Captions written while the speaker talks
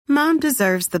Mom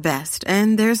deserves the best,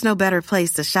 and there's no better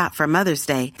place to shop for Mother's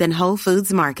Day than Whole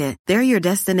Foods Market. They're your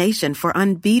destination for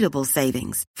unbeatable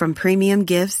savings, from premium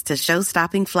gifts to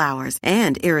show-stopping flowers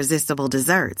and irresistible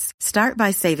desserts. Start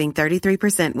by saving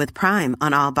 33% with Prime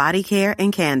on all body care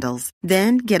and candles.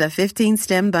 Then get a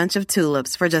 15-stem bunch of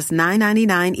tulips for just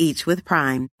 $9.99 each with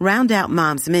Prime. Round out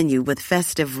Mom's menu with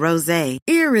festive rosé,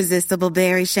 irresistible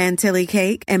berry chantilly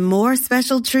cake, and more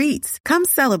special treats. Come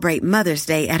celebrate Mother's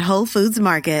Day at Whole Foods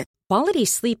Market. Quality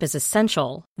sleep is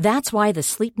essential. That's why the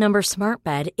Sleep Number Smart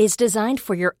Bed is designed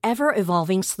for your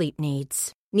ever-evolving sleep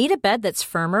needs. Need a bed that's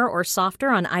firmer or softer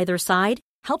on either side?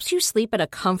 Helps you sleep at a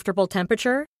comfortable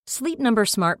temperature? Sleep Number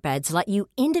Smart Beds let you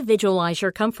individualize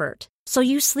your comfort, so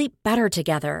you sleep better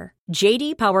together.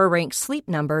 J.D. Power ranks Sleep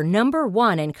Number number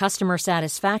 1 in customer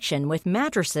satisfaction with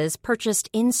mattresses purchased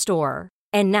in-store.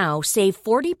 And now save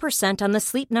 40% on the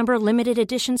Sleep Number Limited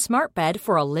Edition Smart Bed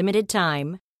for a limited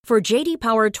time. For J.D.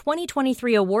 Power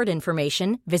 2023 award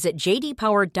information, visit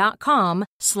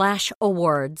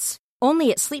jdpower.com/awards.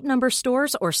 Only at Sleep Number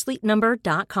stores or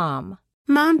sleepnumber.com.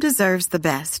 Mom deserves the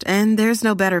best, and there's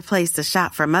no better place to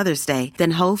shop for Mother's Day than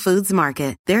Whole Foods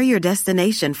Market. They're your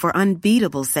destination for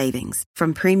unbeatable savings,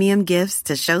 from premium gifts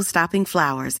to show-stopping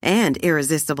flowers and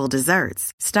irresistible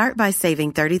desserts. Start by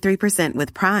saving 33%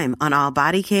 with Prime on all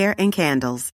body care and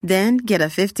candles. Then get a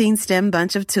 15-stem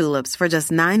bunch of tulips for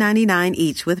just $9.99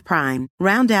 each with Prime.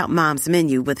 Round out Mom's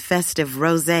menu with festive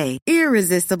rosé,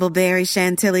 irresistible berry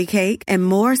chantilly cake, and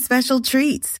more special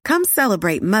treats. Come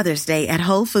celebrate Mother's Day at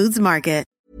Whole Foods Market.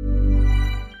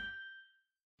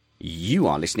 You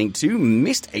are listening to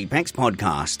Missed Apex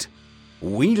Podcast.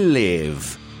 We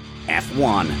live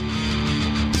F1.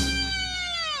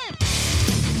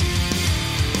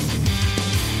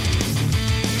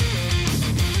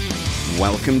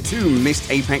 Welcome to Missed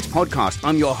Apex Podcast.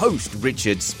 I'm your host,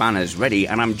 Richard Spanners Ready,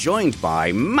 and I'm joined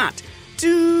by Matt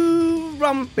Two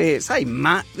Rumpets. Hey,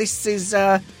 Matt, this is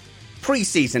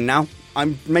pre-season now.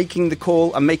 I'm making the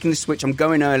call. I'm making the switch. I'm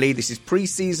going early. This is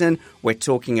pre-season. We're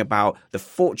talking about the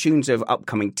fortunes of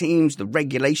upcoming teams, the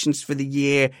regulations for the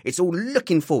year. It's all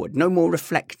looking forward. No more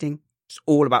reflecting. It's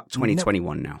all about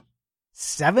 2021 now.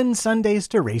 7 Sundays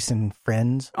to racing,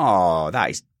 friends. Oh, that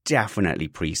is definitely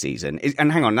pre-season.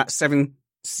 And hang on, that's 7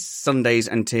 Sundays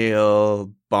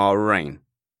until Bahrain.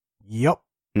 Yep.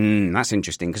 That's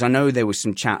interesting, because I know there was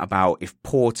some chat about if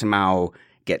Portimao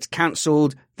gets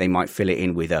cancelled, they might fill it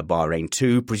in with Bahrain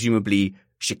 2, presumably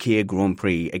Shakir Grand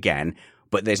Prix again,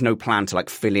 but there's no plan to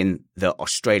fill in the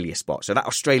Australia spot. So that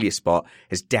Australia spot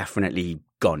has definitely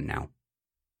gone now.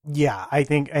 Yeah, I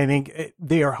think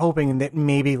they are hoping that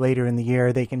maybe later in the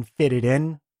year they can fit it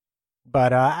in.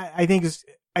 But I think,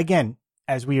 again,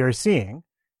 as we are seeing,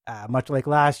 much like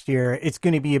last year, it's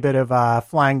going to be a bit of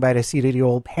flying by the seat of the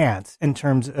old pants in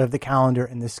terms of the calendar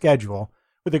and the schedule,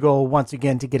 with the goal, once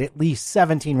again, to get at least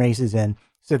 17 races in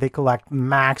so they collect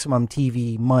maximum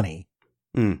TV money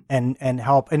and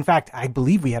help. In fact, I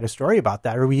believe we had a story about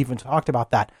that, or we even talked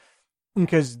about that,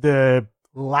 because the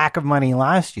lack of money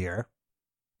last year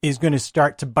is going to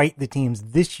start to bite the teams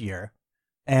this year.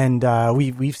 And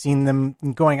we've seen them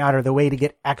going out of the way to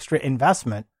get extra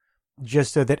investment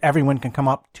just so that everyone can come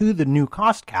up to the new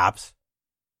cost caps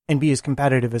and be as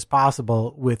competitive as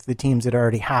possible with the teams that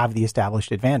already have the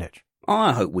established advantage.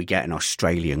 I hope we get an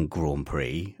Australian Grand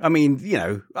Prix. I mean,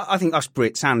 I think us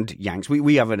Brits and Yanks,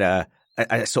 we have a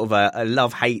sort of a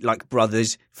love-hate like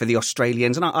brothers for the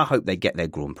Australians, and I hope they get their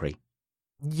Grand Prix.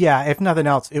 Yeah, if nothing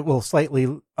else, it will slightly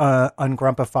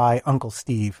ungrumpify Uncle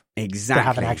Steve. Exactly. To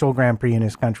have an actual Grand Prix in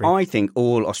his country. I think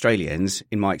all Australians,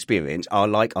 in my experience, are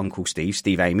like Uncle Steve.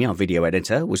 Steve Amy, our video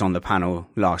editor, was on the panel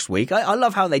last week. I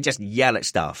love how they just yell at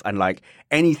stuff, and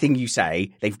anything you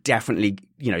say, they've definitely,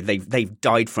 they've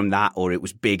died from that, or it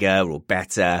was bigger or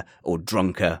better or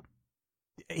drunker.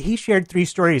 He shared 3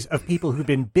 stories of people who've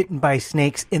been bitten by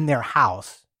snakes in their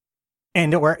house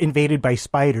and or invaded by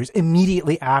spiders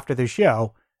immediately after the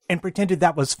show, and pretended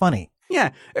that was funny. Yeah,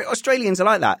 Australians are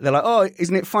like that. They're like, oh,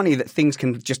 isn't it funny that things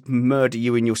can just murder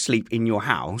you in your sleep in your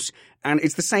house? And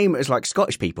it's the same as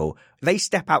Scottish people. They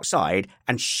step outside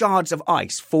and shards of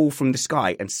ice fall from the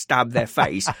sky and stab their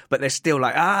face, but they're still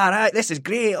like, right, this is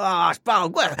great.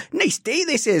 Nice day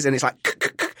this is. And it's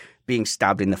like being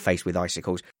stabbed in the face with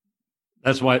icicles.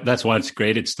 That's why it's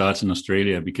great it starts in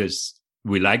Australia, because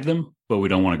we like them, but we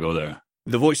don't want to go there.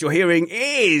 The voice you're hearing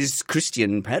is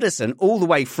Christian Pedersen, all the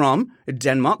way from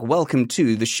Denmark. Welcome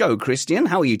to the show, Christian.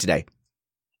 How are you today?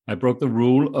 I broke the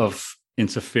rule of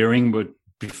interfering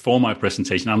before my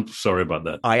presentation. I'm sorry about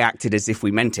that. I acted as if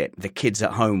we meant it. The kids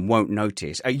at home won't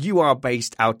notice. You are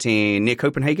based out near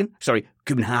Copenhagen? Sorry,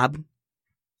 Copenhagen?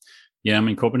 Yeah, I'm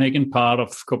in Copenhagen, part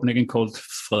of Copenhagen called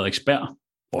Frederiksberg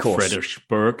or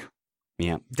Frederiksberg.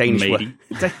 Yeah,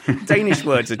 Danish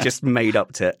words are just made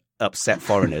up to upset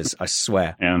foreigners, I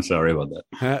swear. Yeah, I'm sorry about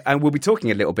that. And we'll be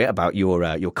talking a little bit about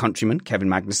your countryman, Kevin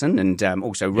Magnussen, and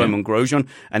also Roman Grosjean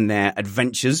and their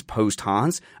adventures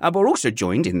post-Haas. But we're also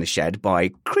joined in the shed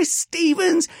by Chris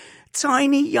Stevens,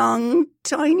 tiny, young,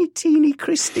 tiny, teeny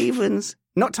Chris Stevens.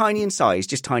 Not tiny in size,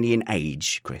 just tiny in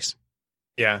age, Chris.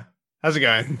 Yeah. How's it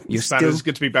going? It's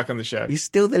good to be back on the show. You're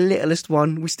still the littlest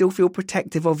one. We still feel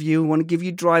protective of you. We want to give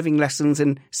you driving lessons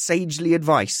and sagely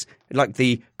advice, like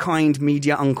the kind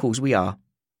media uncles we are.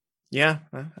 Yeah.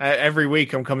 Every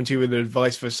week I'm coming to you with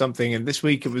advice for something, and this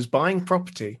week it was buying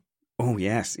property. Oh,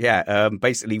 yes. Yeah.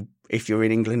 Basically, if you're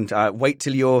in England, wait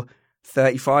till you're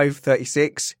 35,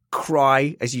 36,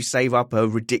 cry as you save up a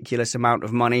ridiculous amount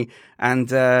of money, and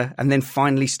then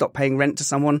finally stop paying rent to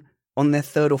someone on their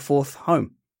third or fourth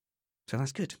home. So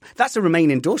that's good. That's a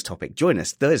Remain Indoors topic. Join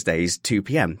us Thursdays, 2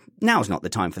 p.m. Now's not the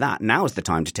time for that. Now's the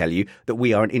time to tell you that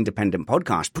we are an independent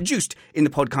podcast produced in the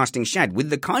podcasting shed with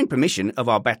the kind permission of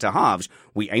our better halves.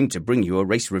 We aim to bring you a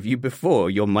race review before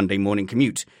your Monday morning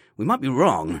commute. We might be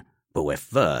wrong, but we're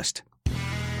first.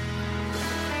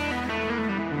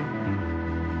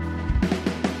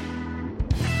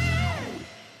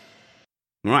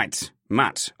 Right,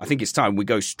 Matt, I think it's time we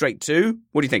go straight to,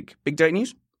 what do you think? Big Dirty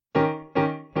News?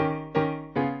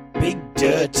 Big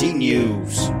Dirty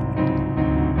News.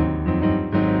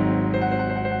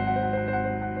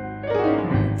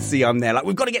 See, I'm there. Like,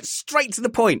 we've got to get straight to the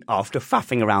point after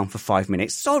faffing around for 5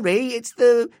 minutes. Sorry, it's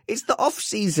the off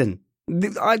season.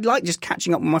 I like just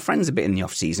catching up with my friends a bit in the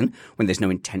off season when there's no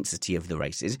intensity of the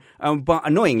races. But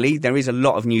annoyingly, there is a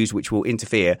lot of news which will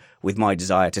interfere with my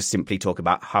desire to simply talk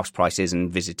about house prices and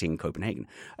visiting Copenhagen.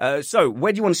 So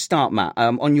where do you want to start, Matt?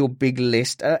 On your big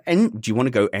list, do you want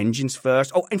to go engines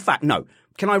first? Oh, in fact, no.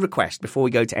 Can I request, before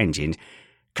we go to engines,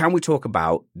 can we talk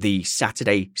about the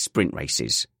Saturday sprint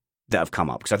races that have come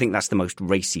up? Because I think that's the most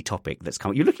racy topic that's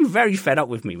come up. You're looking very fed up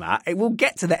with me, Matt. We'll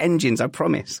get to the engines, I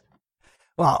promise.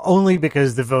 Well, only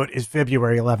because the vote is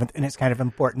February 11th and it's kind of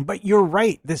important. But you're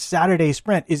right. This Saturday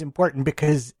sprint is important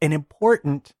because an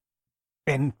important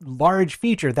and large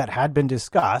feature that had been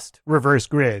discussed, reverse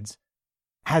grids,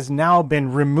 has now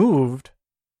been removed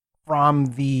from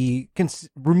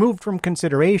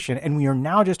consideration. And we are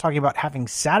now just talking about having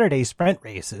Saturday sprint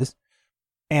races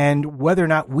and whether or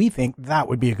not we think that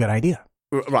would be a good idea.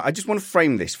 Right. I just want to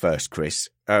frame this first, Chris.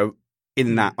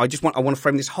 In that, I want to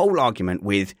frame this whole argument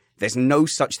with there's no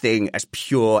such thing as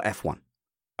pure F1.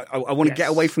 I want to get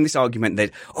away from this argument that,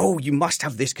 oh, you must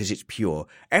have this because it's pure.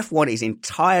 F1 is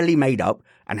entirely made up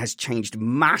and has changed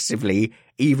massively,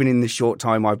 even in the short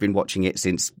time I've been watching it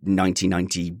since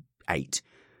 1998.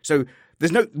 So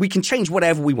we can change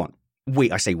whatever we want. The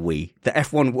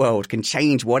F1 world can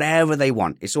change whatever they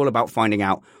want. It's all about finding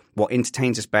out what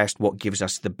entertains us best, what gives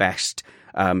us the best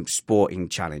sporting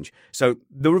challenge. So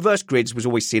the reverse grids was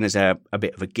always seen as a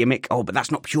bit of a gimmick. Oh, but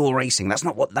that's not pure racing. That's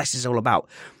not what this is all about.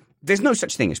 There's no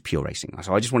such thing as pure racing.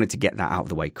 So I just wanted to get that out of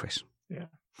the way, Chris. Yeah.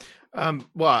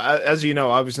 Well, as you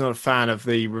know, I was not a fan of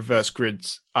the reverse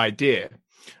grids idea,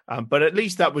 but at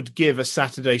least that would give a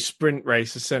Saturday sprint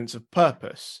race a sense of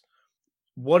purpose.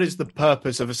 What is the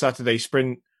purpose of a Saturday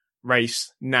sprint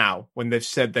race now when they've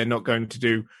said they're not going to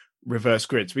do reverse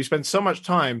grids? We spend so much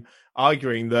time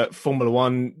arguing that Formula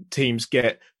One teams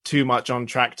get too much on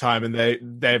track time and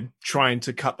they're trying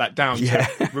to cut that down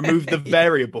to remove the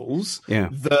variables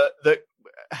that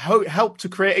help to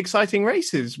create exciting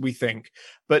races, we think.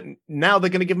 But now they're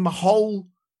going to give them a whole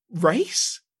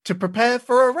race to prepare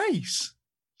for a race.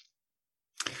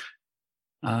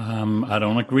 I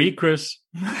don't agree, Chris.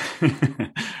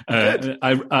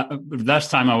 Last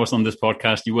time I was on this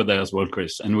podcast, you were there as well,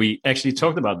 Chris, and we actually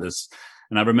talked about this.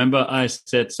 And I remember I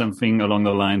said something along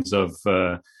the lines of,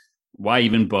 "Why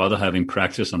even bother having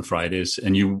practice on Fridays?"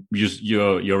 And your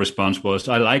response was,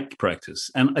 "I like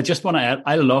practice." And I just want to add,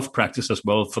 I love practice as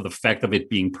well for the fact of it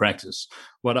being practice.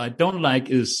 What I don't like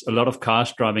is a lot of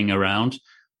cars driving around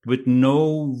with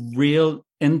no real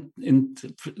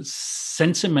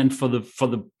sentiment for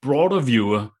the broader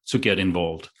viewer to get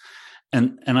involved,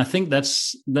 and I think that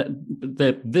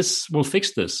this will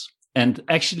fix this. And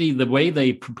actually, the way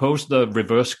they propose the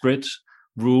reverse grid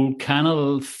rule kind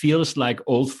of feels like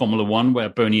old Formula One, where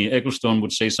Bernie Ecclestone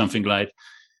would say something like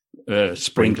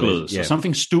sprinklers or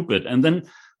something stupid, and then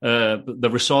the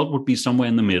result would be somewhere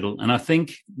in the middle. And I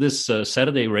think this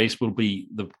Saturday race will be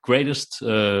the greatest,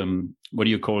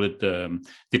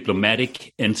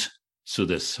 diplomatic end to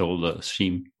this whole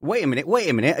scheme. Wait a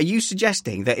minute. Are you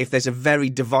suggesting that if there's a very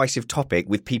divisive topic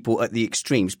with people at the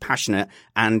extremes, passionate,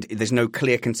 and there's no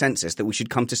clear consensus, that we should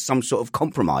come to some sort of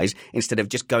compromise instead of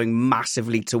just going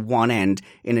massively to one end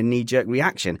in a knee-jerk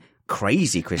reaction?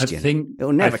 Crazy, Christian.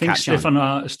 It'll never catch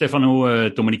on. Stefano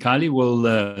Domenicali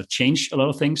will change a lot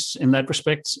of things in that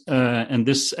respect. And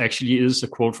this actually is a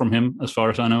quote from him, as far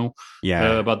as I know,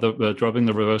 about the dropping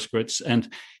the reverse grids.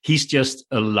 And he's just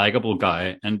a likable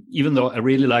guy. And even though I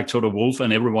really like Toto Wolff,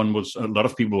 and a lot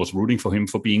of people was rooting for him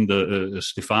for being the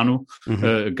Stefano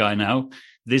guy now,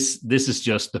 this is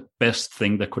just the best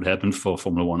thing that could happen for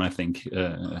Formula One, I think,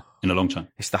 in a long time.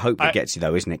 It's the hope that gets you,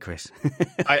 though, isn't it, Chris?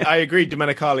 I agree.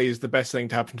 Domenicali is the best thing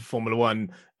to happen to Formula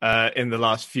One in the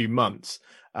last few months.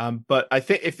 But I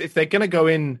think if they're going to go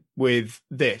in with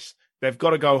this, they've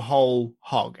got to go whole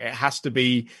hog. It has to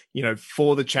be,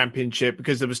 for the championship,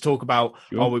 because there was talk about,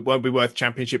 it won't be worth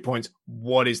championship points.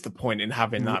 What is the point in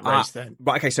having that race then?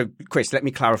 Right. Okay. So, Chris, let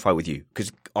me clarify with you,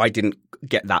 because I didn't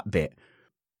get that bit.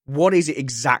 What is it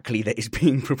exactly that is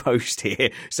being proposed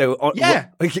here? So,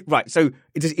 right. So,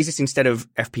 is this instead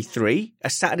of FP3, a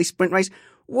Saturday sprint race?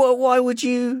 Well, why would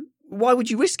you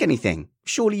risk anything?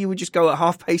 Surely you would just go at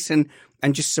half pace and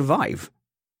just survive.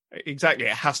 Exactly.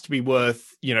 It has to be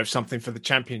worth, something for the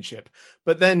championship.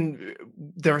 But then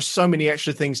there are so many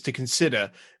extra things to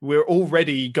consider. We're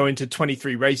already going to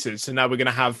 23 races. So now we're going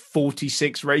to have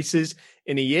 46 races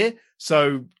in a year.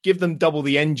 So give them double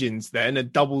the engines then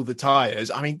and double the tires.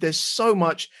 I mean, there's so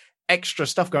much extra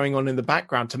stuff going on in the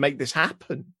background to make this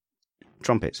happen.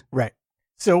 Trumpets. Right.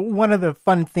 So one of the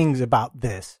fun things about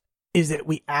this is that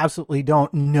we absolutely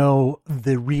don't know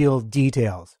the real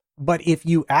details. But if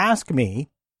you ask me,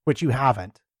 which you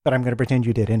haven't, but I'm going to pretend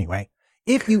you did anyway.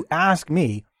 If you ask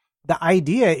me, the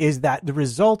idea is that the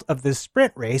result of the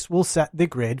sprint race will set the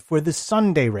grid for the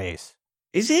Sunday race.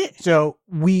 Is it? So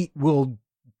we will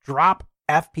drop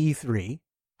FP3,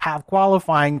 have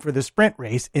qualifying for the sprint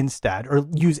race instead, or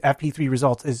use FP3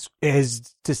 results as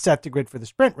to set the grid for the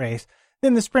sprint race.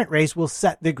 Then the sprint race will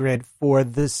set the grid for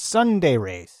the Sunday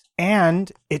race.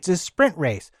 And it's a sprint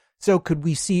race. So could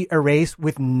we see a race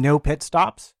with no pit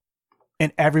stops?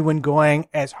 And everyone going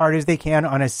as hard as they can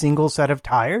on a single set of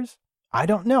tires? I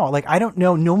don't know. I don't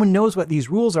know. No one knows what these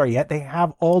rules are yet. They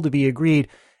have all to be agreed,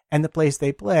 and the place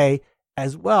they play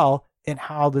as well, and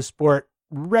how the sport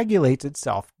regulates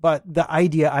itself. But the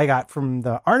idea I got from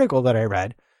the article that I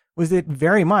read was that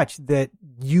very much that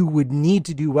you would need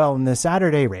to do well in the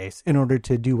Saturday race in order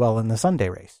to do well in the Sunday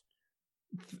race.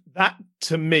 That,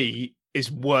 to me,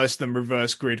 is worse than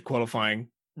reverse grid qualifying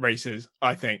races,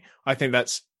 I think. I think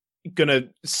that's going to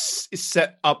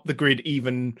set up the grid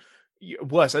even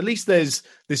worse. At least there's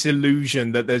this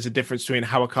illusion that there's a difference between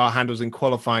how a car handles in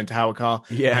qualifying to how a car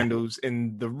handles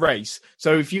in the race.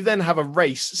 So if you then have a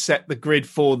race set the grid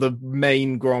for the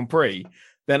main Grand Prix,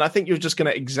 then I think you're just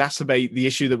going to exacerbate the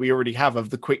issue that we already have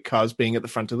of the quick cars being at the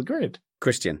front of the grid.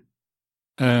 Christian.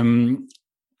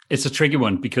 It's a tricky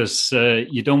one because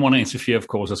you don't want to interfere, of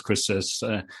course, as Chris says,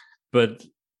 but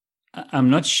I'm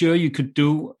not sure you could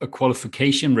do a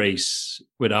qualification race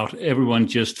without everyone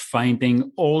just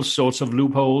finding all sorts of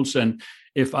loopholes. And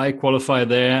if I qualify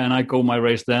there and I go my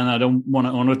race there and I don't want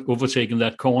to overtake in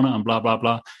that corner and blah, blah,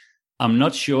 blah, I'm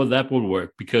not sure that will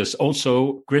work because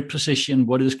also grid position,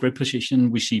 what is grid position?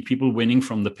 We see people winning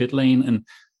from the pit lane. And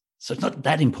so it's not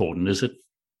that important, is it?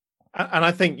 And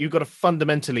I think you've got to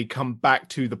fundamentally come back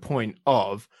to the point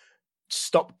of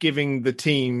stop giving the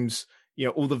teams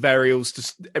all the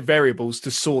variables to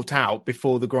sort out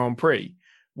before the Grand Prix.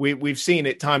 We've seen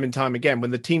it time and time again. When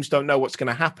the teams don't know what's going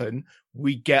to happen,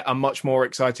 we get a much more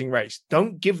exciting race.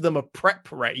 Don't give them a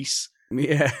prep race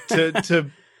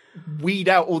to weed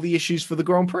out all the issues for the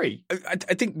Grand Prix.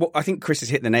 I think Chris has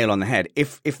hit the nail on the head.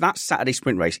 If that Saturday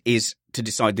sprint race is to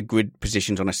decide the grid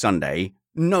positions on a Sunday,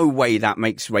 no way that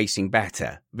makes racing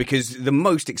better, because the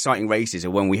most exciting races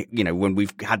are when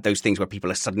we've had those things where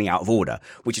people are suddenly out of order,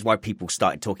 which is why people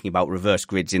started talking about reverse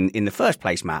grids in the first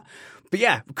place, Matt. But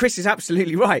yeah, Chris is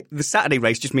absolutely right. The Saturday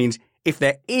race just means if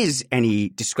there is any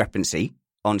discrepancy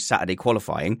on Saturday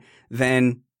qualifying,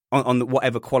 then on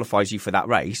whatever qualifies you for that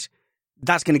race,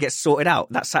 that's going to get sorted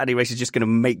out. That Saturday race is just going to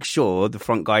make sure the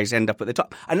front guys end up at the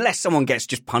top, unless someone gets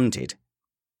just punted.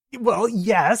 Well,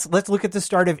 yes, let's look at the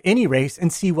start of any race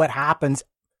and see what happens.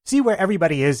 See where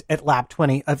everybody is at lap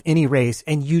 20 of any race.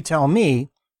 And you tell me,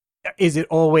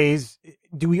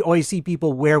 do we always see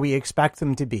people where we expect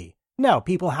them to be? No,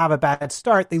 people have a bad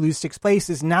start. They lose 6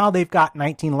 places. Now they've got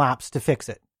 19 laps to fix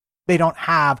it. They don't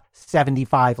have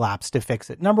 75 laps to fix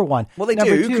it. Number one. Well, they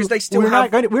do, because they still we're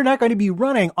not going to be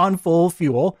running on full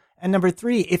fuel And number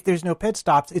 3, if there's no pit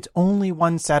stops, it's only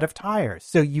one set of tires.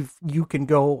 So you can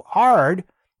go hard,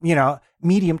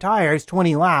 medium tires,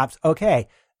 20 laps. Okay,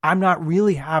 I'm not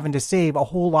really having to save a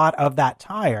whole lot of that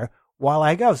tire while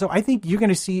I go. So I think you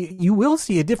will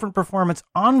see a different performance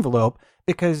envelope,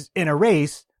 because in a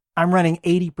race, I'm running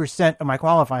 80% of my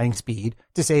qualifying speed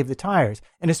to save the tires.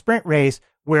 In a sprint race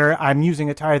where I'm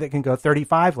using a tire that can go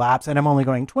 35 laps and I'm only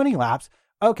going 20 laps,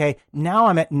 okay, now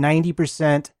I'm at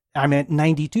 90%. I'm at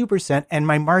 92%, and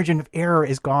my margin of error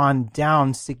is gone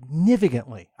down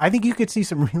significantly. I think you could see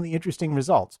some really interesting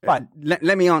results. But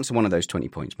let me answer one of those 20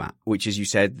 points, Matt, which is you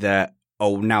said that,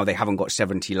 now they haven't got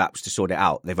 70 laps to sort it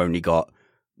out. They've only got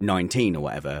 19 or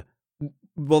whatever.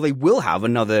 Well, they will have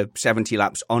another 70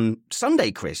 laps on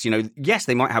Sunday, Chris. Yes,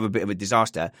 they might have a bit of a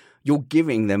disaster. You're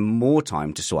giving them more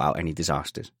time to sort out any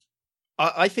disasters.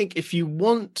 I think if you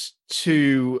want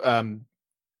to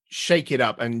shake it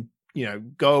up and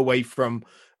go away from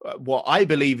what I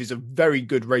believe is a very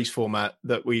good race format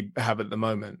that we have at the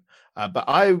moment. But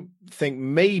I think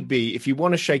maybe if you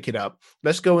want to shake it up,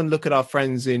 let's go and look at our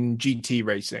friends in GT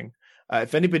racing.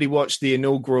 If anybody watched the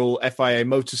inaugural FIA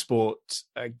Motorsport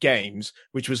games,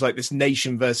 which was like this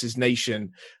nation versus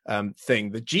nation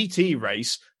thing, the GT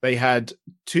race, they had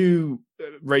 2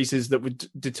 races that would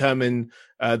determine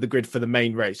the grid for the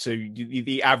main race. So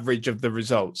the average of the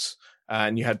results,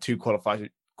 and you had 2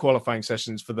 qualifying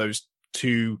sessions for those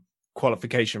 2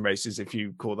 qualification races, if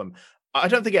you call them. I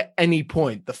don't think at any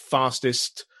point the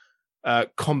fastest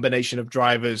combination of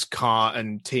drivers, car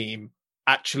and team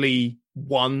actually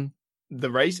won the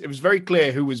race. It was very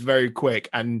clear who was very quick,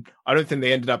 and I don't think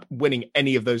they ended up winning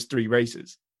any of those 3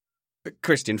 races.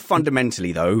 Christian,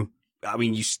 fundamentally though, I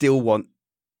mean, you still want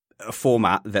a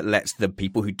format that lets the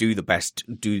people who do the best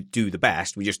do the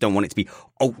best. We just don't want it to be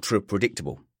ultra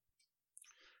predictable.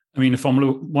 I mean, a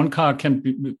Formula One car can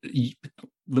be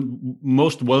the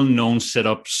most well-known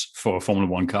setups for a Formula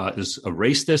One car is a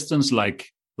race distance,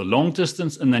 like the long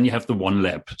distance, and then you have the 1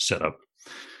 lap setup.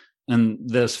 And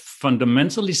there's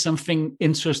fundamentally something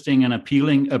interesting and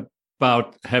appealing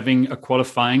about having a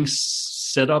qualifying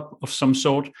setup of some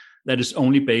sort that is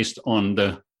only based on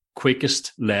the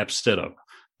quickest lap setup,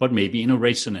 but maybe in a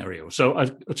race scenario. So I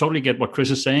totally get what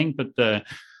Chris is saying, but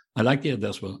I like the idea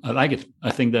as well. I like it.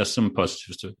 I think there's some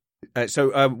positives to it.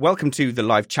 So welcome to the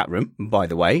live chat room, by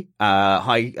the way.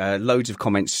 Hi, loads of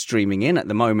comments streaming in. At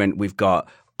the moment, we've got,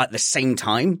 at the same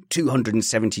time,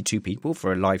 272 people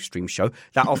for a live stream show.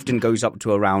 That often goes up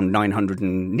to around 900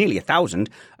 and nearly 1,000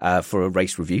 for a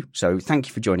race review. So thank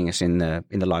you for joining us in the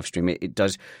live stream. It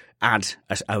does add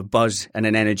a buzz and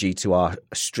an energy to our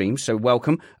stream. So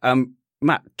welcome.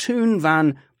 Matt, Toon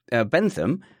Van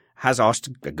Bentham has asked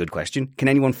a good question. Can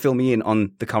anyone fill me in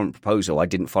on the current proposal? I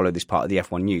didn't follow this part of the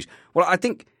F1 news. Well, I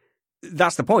think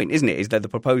that's the point, isn't it? Is that the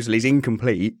proposal is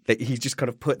incomplete, that he's just kind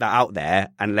of put that out there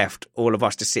and left all of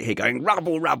us to sit here going,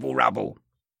 rabble, rabble, rabble.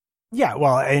 Yeah,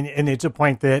 well, and it's a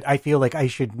point that I feel like I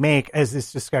should make as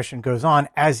this discussion goes on,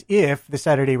 as if the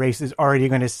Saturday race is already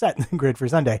going to set the grid for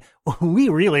Sunday. We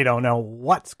really don't know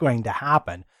what's going to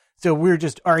happen. So we're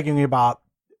just arguing about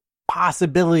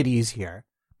possibilities here,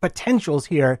 potentials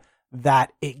here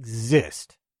that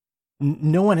exist.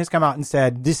 No one has come out and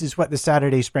said, this is what the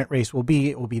Saturday sprint race will be.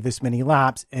 It will be this many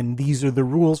laps, and these are the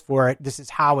rules for it. This is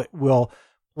how it will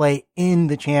play in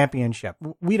the championship.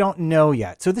 We don't know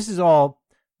yet. So this is all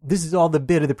the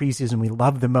bit of the preseason we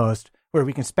love the most, where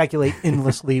we can speculate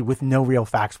endlessly with no real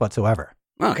facts whatsoever.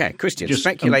 Okay, Christian,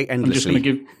 speculate endlessly. I'm just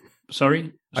going to give...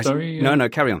 Sorry? No,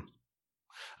 carry on.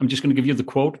 I'm just going to give you the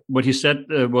quote. What he said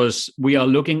was, we are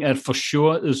looking at for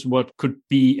sure is what could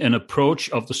be an approach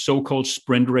of the so-called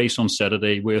sprint race on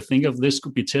Saturday, where I think of this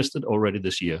could be tested already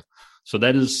this year. So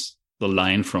that is the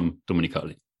line from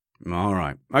Domenicali. All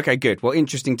right. Okay, good. Well,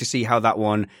 interesting to see how that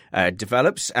one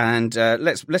develops. And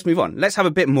let's move on. Let's have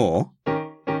a bit more.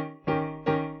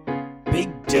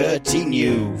 Big Dirty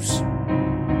News.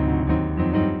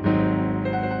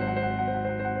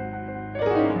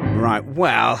 Right.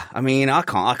 Well, I mean, I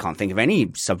can't think of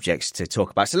any subjects to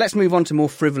talk about. So let's move on to more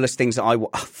frivolous things that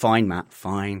fine, Matt,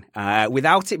 fine.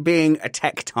 Without it being a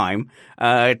tech time,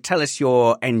 tell us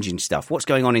your engine stuff. What's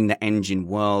going on in the engine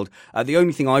world? The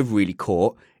only thing I've really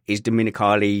caught is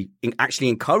Domenicali actually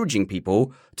encouraging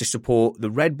people to support the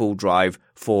Red Bull drive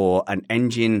for an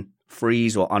engine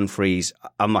freeze or unfreeze.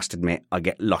 I must admit, I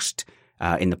get lost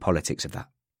in the politics of that.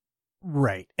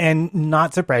 Right. And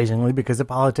not surprisingly, because the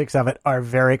politics of it are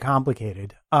very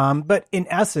complicated. But in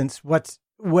essence, what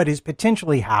is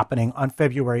potentially happening on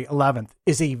February 11th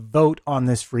is a vote on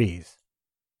this freeze.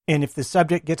 And if the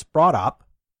subject gets brought up,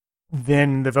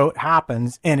 then the vote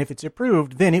happens. And if it's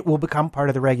approved, then it will become part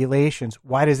of the regulations.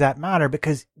 Why does that matter?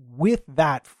 Because with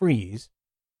that freeze,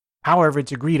 however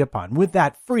it's agreed upon, with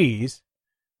that freeze,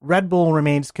 Red Bull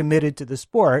remains committed to the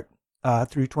sport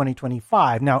through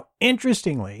 2025. Now,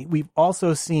 interestingly, we've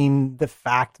also seen the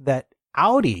fact that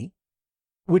Audi,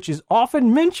 which is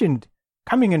often mentioned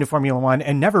coming into Formula One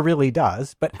and never really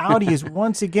does, but Audi is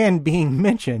once again being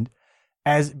mentioned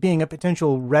as being a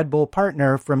potential Red Bull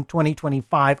partner from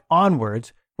 2025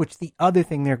 onwards, which the other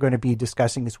thing they're going to be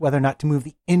discussing is whether or not to move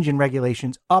the engine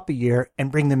regulations up a year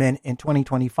and bring them in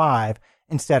 2025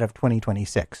 instead of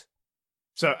 2026.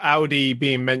 So Audi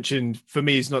being mentioned for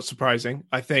me is not surprising.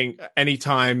 I think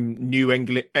anytime new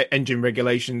engine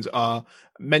regulations are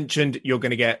mentioned, you're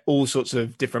going to get all sorts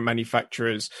of different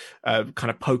manufacturers kind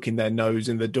of poking their nose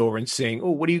in the door and saying, oh,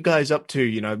 what are you guys up to?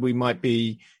 You know, we might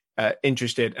be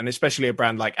interested, and especially a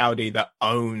brand like Audi that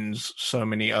owns so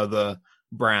many other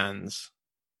brands.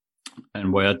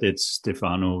 And where did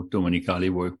Stefano Domenicali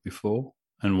work before?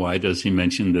 And why does he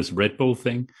mention this Red Bull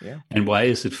thing? Yeah. And why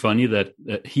is it funny that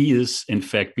he is, in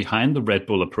fact, behind the Red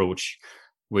Bull approach,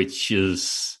 which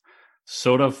is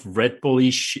sort of Red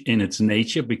Bullish in its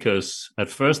nature, because at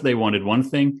first they wanted one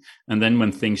thing, and then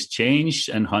when things changed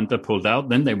and Honda pulled out,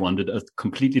 then they wanted a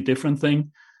completely different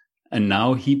thing. And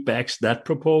now he backs that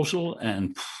proposal,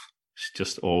 and it's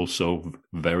just also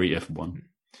very F1.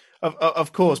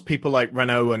 Of course, people like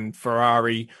Renault and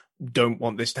Ferrari don't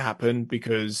want this to happen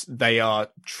because they are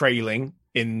trailing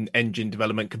in engine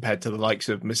development compared to the likes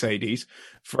of Mercedes,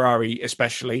 Ferrari,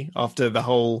 especially after the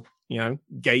whole,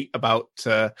 gate about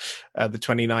the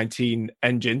 2019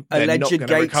 engine. They're not going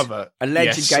to recover.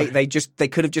 Alleged gate. They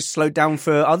could have just slowed down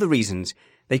for other reasons.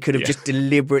 They could have just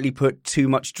deliberately put too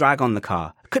much drag on the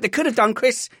car. They could have done,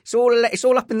 Chris. It's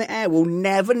all up in the air. We'll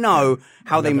never know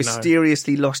how they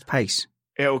mysteriously lost pace.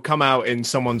 It'll come out in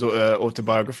someone's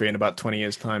autobiography in about 20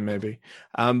 years' time, maybe.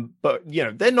 But,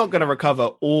 they're not going to recover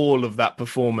all of that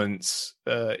performance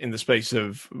in the space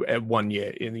of 1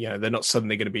 year. They're not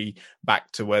suddenly going to be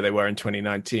back to where they were in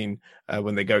 2019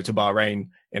 when they go to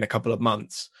Bahrain in a couple of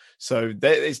months. So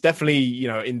it's definitely,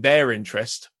 in their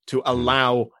interest to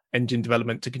allow engine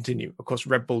development to continue. Of course,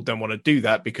 Red Bull don't want to do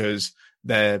that because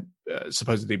they're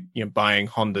supposedly buying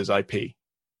Honda's IP.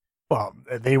 Well,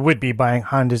 they would be buying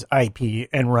Honda's IP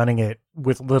and running it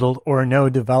with little or no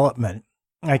development.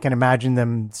 I can imagine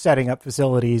them setting up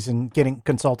facilities and getting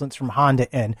consultants from Honda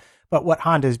in. But what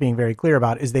Honda is being very clear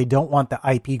about is they don't want the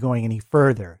IP going any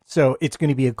further. So it's going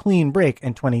to be a clean break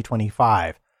in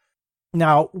 2025.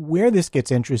 Now, where this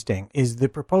gets interesting is the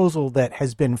proposal that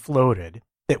has been floated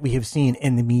that we have seen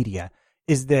in the media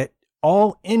is that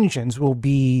all engines will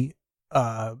be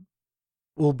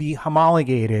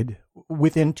homologated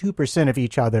within 2% of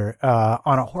each other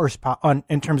on a horsepower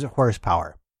in terms of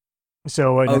horsepower.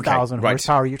 So in 1,000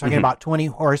 horsepower, you're talking about 20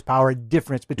 horsepower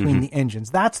difference between the engines.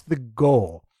 That's the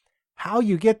goal. How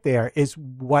you get there is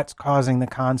what's causing the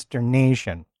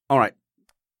consternation. All right.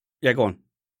 Yeah, go on.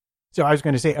 So I was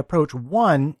going to say approach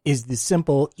one is the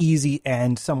simple, easy,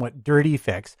 and somewhat dirty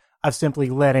fix of simply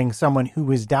letting someone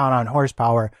who is down on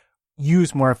horsepower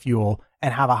use more fuel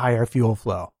and have a higher fuel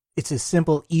flow. It's a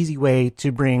simple, easy way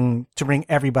to bring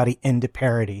everybody into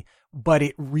parity, but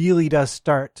it really does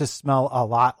start to smell a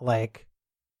lot like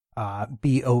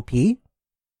BOP.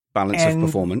 Balance of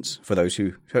performance, for those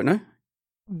who don't know.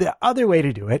 The other way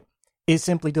to do it is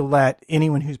simply to let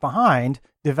anyone who's behind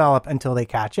develop until they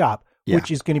catch up, which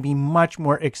is going to be much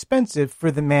more expensive for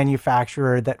the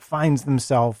manufacturer that finds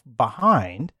themselves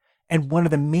behind. And one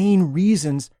of the main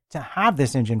reasons to have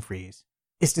this engine freeze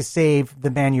is to save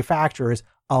the manufacturers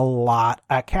a lot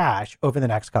of cash over the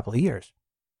next couple of years.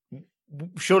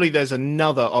 Surely there's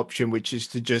another option, which is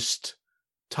to just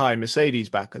tie Mercedes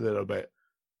back a little bit.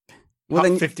 Well,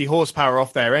 then 50 horsepower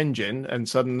off their engine and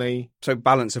suddenly... So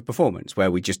balance of performance, where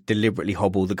we just deliberately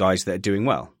hobble the guys that are doing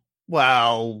well.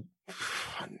 Well,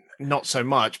 not so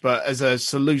much, but as a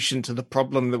solution to the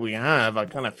problem that we have, I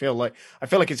feel like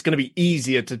it's going to be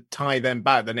easier to tie them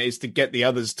back than it is to get the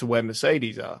others to where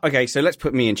Mercedes are. Okay, so let's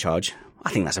put me in charge. I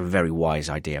think that's a very wise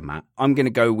idea, Matt. I'm going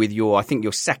to go with your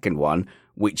second one,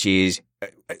 which is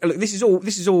look, this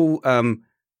is all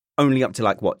only up to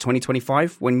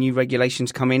 2025 when new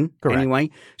regulations come in. Correct.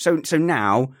 Anyway. So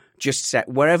now just set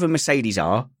wherever Mercedes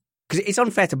are, because it's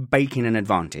unfair to bake in an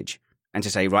advantage and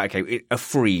to say, right, okay, a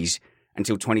freeze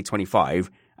until 2025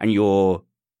 and your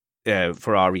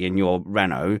Ferrari and your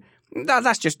Renault.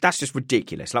 That's just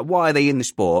ridiculous. Why are they in the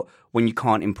sport when you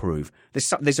can't improve?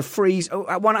 There's a freeze. Oh,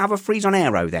 why not have a freeze on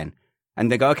aero then? And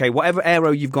they go, okay, whatever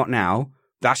aero you've got now,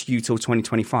 that's you till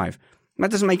 2025.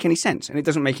 That doesn't make any sense. And it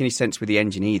doesn't make any sense with the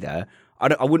engine either.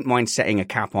 I wouldn't mind setting a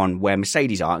cap on where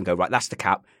Mercedes are and go, right, that's the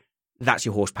cap. That's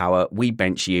your horsepower. We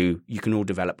bench you. You can all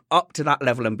develop up to that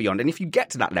level and beyond. And if you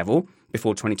get to that level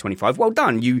before 2025, well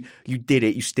done. You did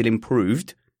it. You still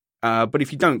improved. But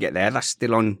if you don't get there, that's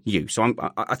still on you. So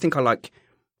I think I like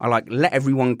let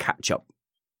everyone catch up.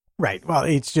 Right. Well,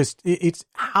 it's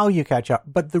how you catch up.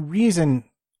 But the reason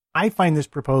I find this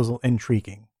proposal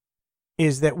intriguing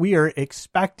is that we are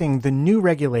expecting the new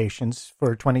regulations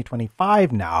for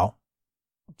 2025 now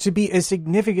to be a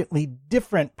significantly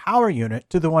different power unit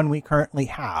to the one we currently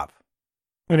have.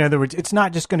 In other words, it's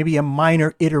not just going to be a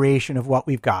minor iteration of what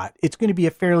we've got. It's going to be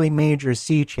a fairly major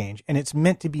sea change, and it's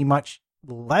meant to be much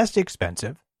less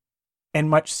expensive and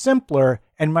much simpler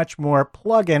and much more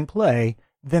plug and play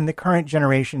than the current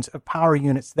generations of power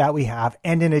units that we have.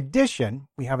 And in addition,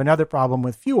 we have another problem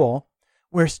with fuel.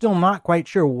 We're still not quite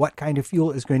sure what kind of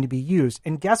fuel is going to be used.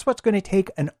 And guess what's going to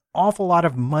take an awful lot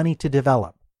of money to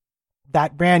develop?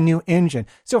 That brand new engine.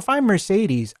 So if I'm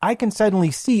Mercedes, I can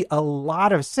suddenly see a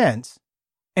lot of sense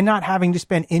in not having to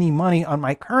spend any money on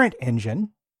my current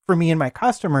engine for me and my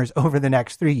customers over the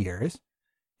next 3 years,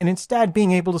 and instead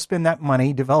being able to spend that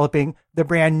money developing the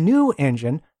brand new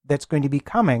engine that's going to be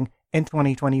coming in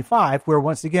 2025, where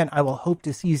once again, I will hope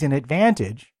to seize an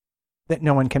advantage that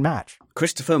no one can match.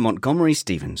 Christopher Montgomery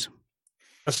Stevens.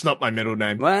 That's not my middle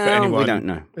name. Well, for anyone we don't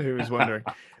know. who was wondering.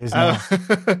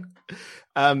 Isn't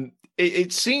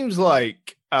It seems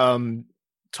like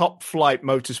Top Flight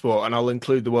Motorsport, and I'll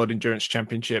include the World Endurance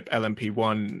Championship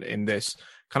LMP1 in this,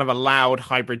 kind of allowed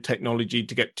hybrid technology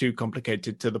to get too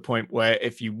complicated to the point where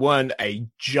if you weren't a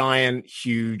giant,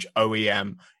 huge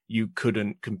OEM, you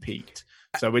couldn't compete.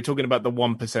 So we're talking about the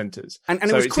 1%ers. And so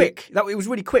it was quick. It was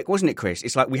really quick, wasn't it, Chris?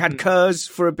 It's like we had KERS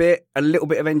for a bit, a little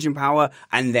bit of engine power,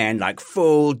 and then like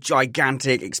full,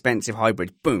 gigantic, expensive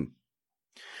hybrid. Boom.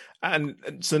 And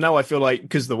so now I feel like,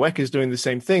 because the WEC is doing the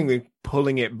same thing, they're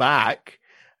pulling it back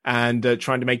and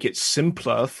trying to make it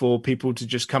simpler for people to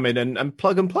just come in and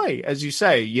plug and play. As you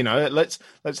say, let's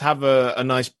have a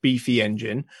nice beefy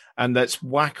engine and let's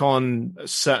whack on a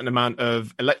certain amount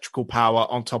of electrical power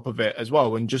on top of it as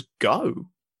well and just go.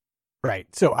 Right.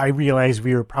 So I realize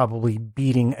we were probably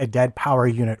beating a dead power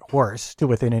unit horse to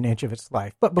within an inch of its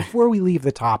life. But before we leave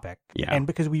the topic, and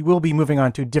because we will be moving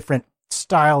on to different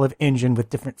style of engine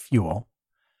with different fuel,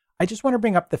 I just want to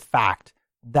bring up the fact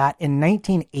that in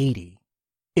 1980,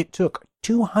 it took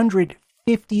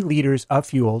 250 liters of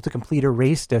fuel to complete a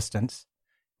race distance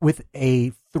with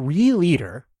a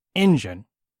 3-liter engine,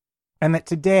 and that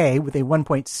today, with a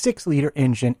 1.6-liter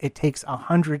engine, it takes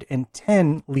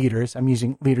 110 liters, I'm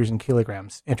using liters and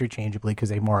kilograms interchangeably because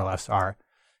they more or less are,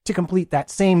 to complete that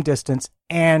same distance.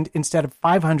 And instead of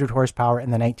 500 horsepower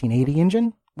in the 1980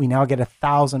 engine, we now get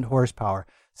 1,000 horsepower.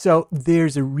 So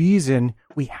there's a reason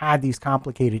we had these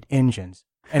complicated engines.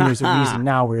 And there's a reason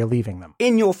now we're leaving them.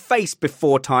 In your face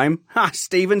before time. Ha,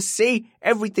 Stephen, see?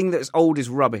 Everything that's old is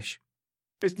rubbish.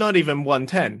 It's not even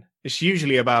 110. It's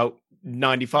usually about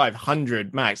 95,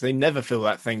 100 max. They never fill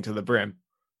that thing to the brim.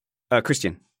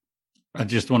 Christian. I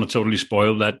just want to totally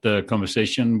spoil that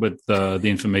conversation with the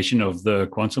information of the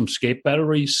QuantumScape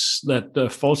batteries that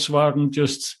Volkswagen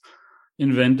just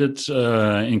invented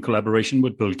in collaboration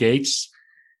with Bill Gates.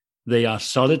 They are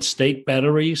solid-state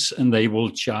batteries, and they will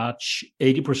charge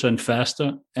 80%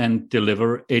 faster and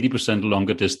deliver 80%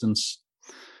 longer distance.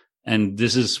 And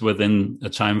this is within a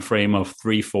time frame of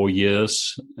 3-4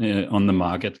 years on the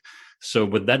market. So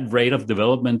with that rate of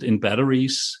development in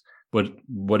batteries,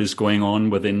 what is going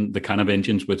on within the kind of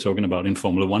engines we're talking about in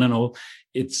Formula One and all,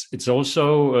 it's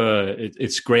also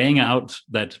it's graying out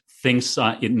that things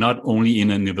are not only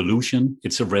in an evolution,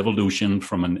 it's a revolution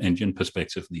from an engine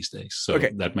perspective these days. So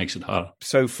that makes it hard.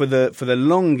 So for the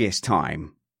longest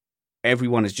time,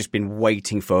 everyone has just been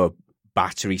waiting for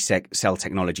battery cell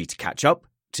technology to catch up,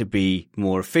 to be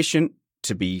more efficient,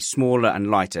 to be smaller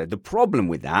and lighter. The problem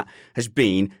with that has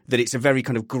been that it's a very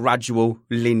kind of gradual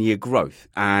linear growth,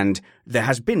 and there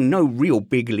has been no real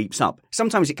big leaps up.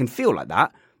 Sometimes it can feel like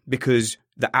that because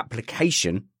the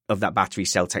application of that battery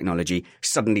cell technology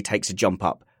suddenly takes a jump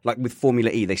up. Like with Formula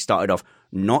E, they started off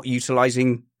not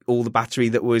utilizing all the battery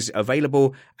that was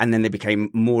available, and then they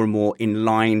became more and more in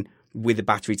line with the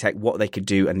battery tech, what they could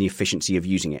do and the efficiency of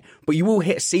using it. But you will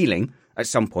hit a ceiling at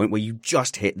some point where you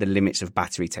just hit the limits of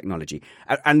battery technology.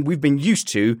 And we've been used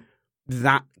to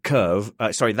that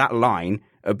that line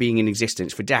being in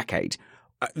existence for decades.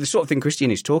 The sort of thing Christian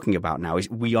is talking about now is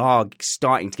we are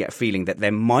starting to get a feeling that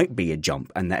there might be a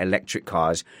jump and that electric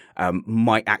cars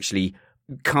might actually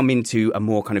come into a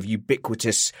more kind of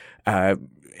ubiquitous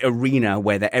arena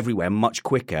where they're everywhere much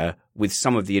quicker with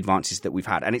some of the advances that we've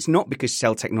had. And it's not because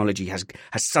cell technology has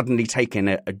suddenly taken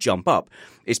a jump up.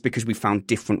 It's because we found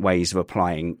different ways of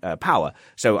applying power.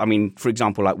 So, I mean, for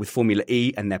example, like with Formula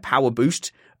E and their power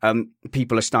boost,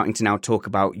 people are starting to now talk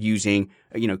about using,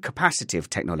 capacitive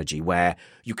technology where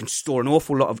you can store an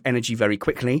awful lot of energy very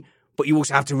quickly, but you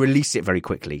also have to release it very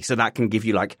quickly. So that can give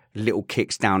you like little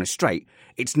kicks down a straight.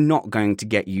 It's not going to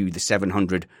get you the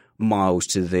 700 miles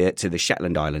to the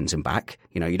Shetland Islands and back.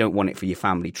 You don't want it for your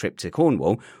family trip to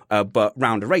Cornwall, but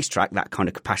round a racetrack, that kind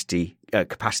of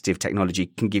capacitive technology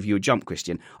can give you a jump,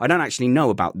 Christian. I don't actually know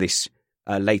about this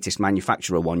latest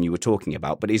manufacturer one you were talking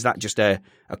about, but is that just a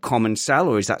common cell,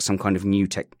 or is that some kind of new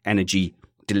energy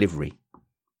delivery?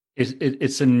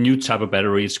 It's a new type of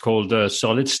battery. It's called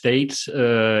solid state.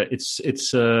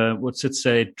 It's what's it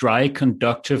say? Dry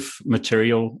conductive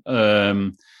material.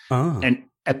 And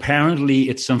apparently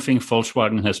it's something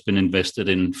Volkswagen has been invested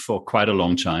in for quite a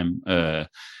long time.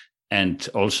 And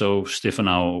also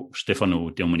Stefano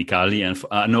Domenicali. And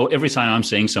I know every time I'm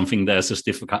saying something, there's a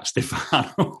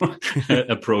Stefano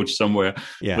approach somewhere.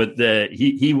 Yeah. But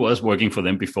he was working for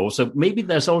them before. So maybe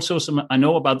there's also some, I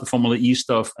know about the Formula E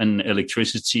stuff and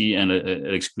electricity and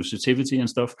exclusivity and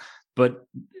stuff. But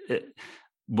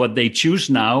what they choose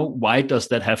now, why does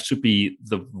that have to be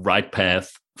the right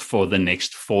path for the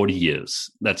next 40 years?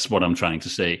 That's what I'm trying to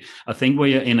say. I think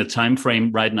we are in a time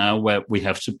frame right now where we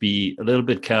have to be a little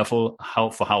bit careful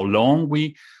for how long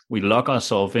we lock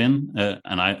ourselves in.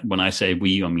 When I say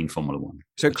we, I mean Formula One.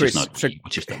 So Chris, we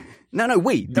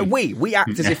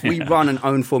act as if we run and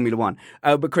own Formula One.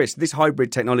 But Chris, this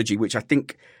hybrid technology, which I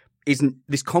think isn't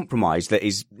this compromise that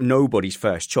is nobody's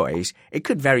first choice, it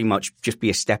could very much just be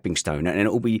a stepping stone, and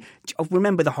it'll be.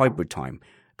 Remember the hybrid time,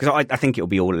 because I think it'll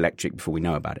be all electric before we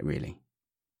know about it, really.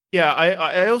 Yeah,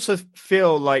 I also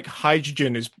feel like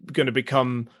hydrogen is going to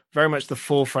become very much the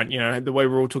forefront. The way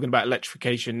we're all talking about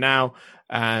electrification now,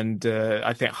 and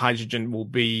I think hydrogen will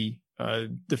be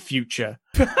the future.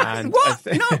 And what?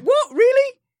 What?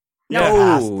 Really?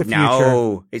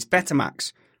 No, it's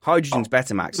Betamax. Hydrogen's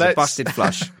Betamax. It's a busted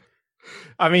flush.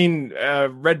 I mean,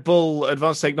 Red Bull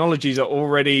Advanced Technologies are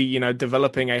already,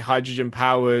 developing a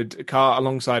hydrogen-powered car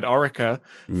alongside Orica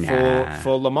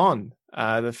for Le Mans,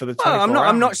 for the 24 hours.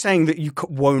 I'm not saying that you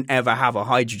won't ever have a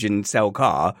hydrogen cell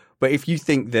car, but if you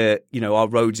think that, our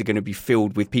roads are going to be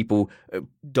filled with people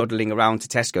dawdling around to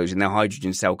Tesco's in their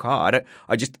hydrogen cell car,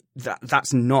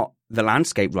 that's not the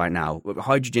landscape right now.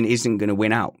 Hydrogen isn't going to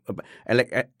win out.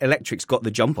 Electric's got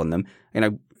the jump on them,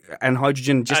 and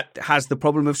hydrogen just has the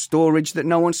problem of storage that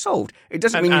no one solved. It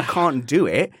doesn't mean you can't do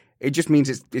it. It just means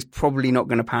it's probably not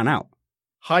going to pan out.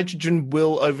 Hydrogen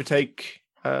will overtake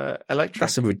electric.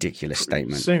 That's a ridiculous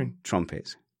statement. Soon.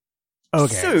 Trumpets.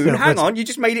 Okay. Soon? So hang on. You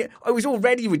just made it. It was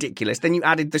already ridiculous. Then you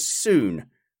added the soon.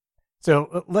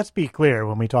 So let's be clear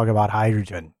when we talk about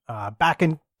hydrogen. Back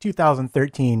in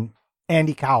 2013,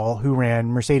 Andy Cowell, who ran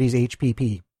Mercedes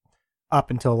HPP up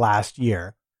until last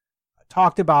year,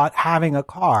 talked about having a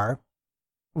car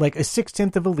like a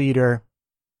 0.6 of a liter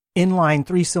inline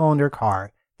 3-cylinder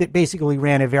car that basically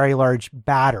ran a very large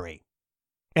battery.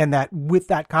 And that with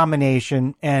that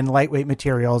combination and lightweight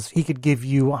materials, he could give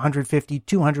you 150,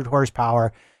 200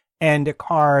 horsepower and a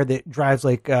car that drives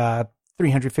like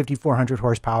 350, 400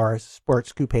 horsepower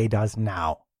sports coupe does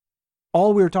now.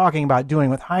 All we're talking about doing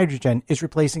with hydrogen is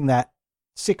replacing that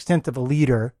 0.6 of a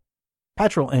liter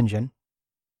petrol engine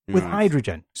with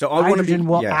hydrogen. So I hydrogen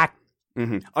will act.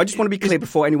 Mm-hmm. I just want to be clear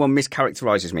before anyone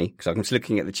mischaracterizes me, because I'm just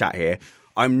looking at the chat here.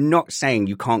 I'm not saying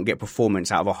you can't get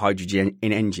performance out of a hydrogen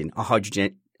engine.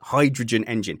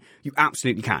 You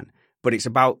absolutely can. But it's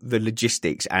about the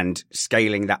logistics and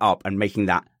scaling that up and making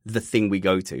that the thing we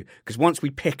go to. Because once we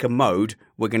pick a mode,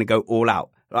 we're going to go all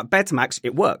out. Like Betamax,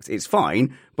 it worked. It's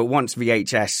fine. But once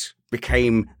VHS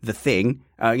became the thing,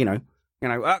 go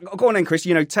on then, Chris.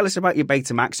 Tell us about your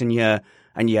Betamax and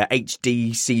your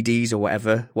HD CDs or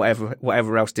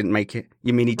whatever else didn't make it.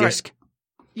 Your mini disc. Right.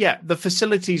 Yeah, the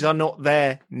facilities are not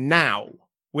there now.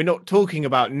 We're not talking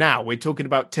about now. We're talking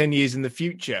about 10 years in the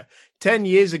future. 10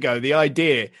 years ago, the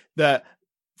idea that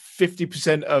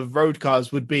 50% of road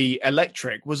cars would be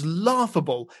electric was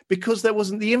laughable because there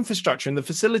wasn't the infrastructure and the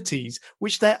facilities,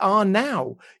 which there are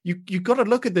now. You've got to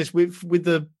look at this with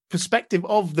the perspective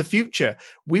of the future.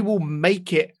 We will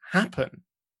make it happen.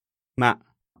 Matt.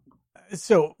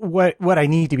 So what I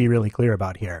need to be really clear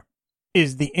about here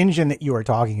is the engine that you are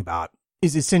talking about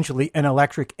is essentially an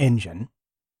electric engine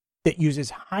that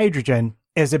uses hydrogen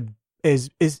as a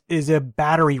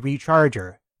battery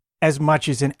recharger as much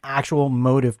as an actual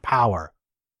motive power.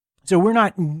 So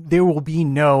there will be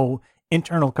no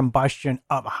internal combustion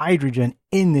of hydrogen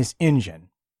in this engine.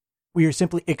 We are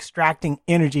simply extracting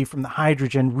energy from the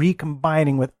hydrogen,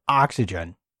 recombining with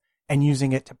oxygen, and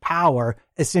using it to power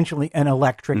essentially an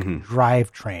electric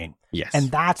drivetrain. Yes.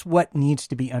 And that's what needs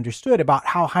to be understood about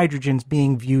how hydrogen's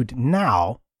being viewed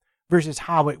now versus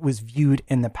how it was viewed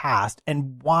in the past,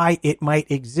 and why it might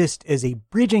exist as a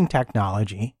bridging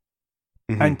technology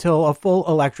until a full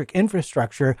electric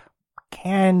infrastructure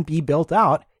can be built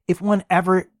out, if one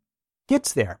ever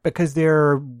gets there, because there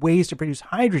are ways to produce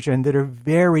hydrogen that are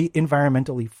very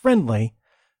environmentally friendly.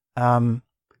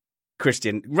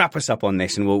 Christian, wrap us up on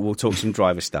this, and we'll talk some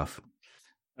driver stuff.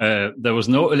 There was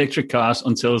no electric cars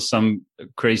until some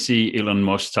crazy Elon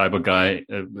Musk type of guy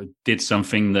did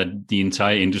something that the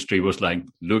entire industry was like,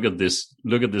 look at this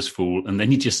fool. And then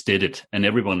he just did it, and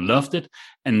everyone loved it.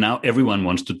 And now everyone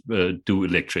wants to do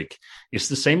electric. It's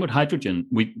the same with hydrogen.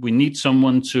 We need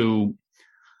someone to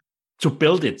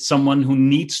build it, someone who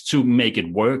needs to make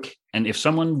it work. And if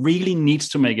someone really needs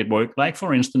to make it work, like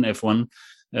for instance, F1,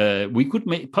 we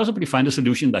could possibly find a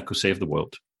solution that could save the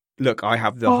world. Look, I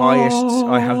have the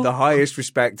highest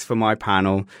respect for my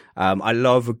panel. I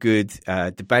love a good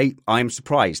debate. I'm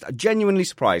surprised, genuinely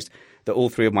surprised, that all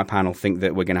three of my panel think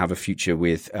that we're going to have a future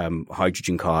with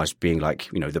hydrogen cars being like,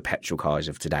 the petrol cars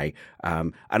of today.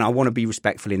 And I want to be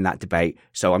respectful in that debate.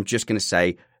 So I'm just going to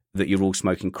say that you're all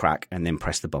smoking crack and then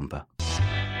press the bumper.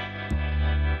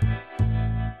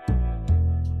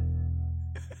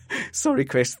 Sorry,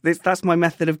 Chris. That's my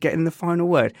method of getting the final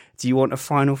word. Do you want a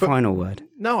final word?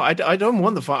 No, I don't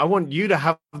want the final. I want you to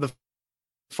have the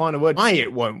final word. Why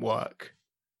it won't work?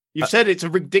 You've said it's a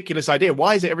ridiculous idea.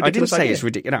 Why is it a ridiculous idea? I didn't say it's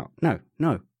ridiculous.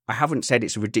 No. I haven't said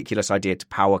it's a ridiculous idea to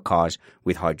power cars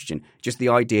with hydrogen. Just the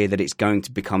idea that it's going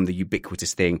to become the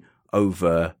ubiquitous thing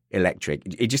over electric.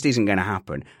 It just isn't going to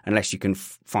happen unless you can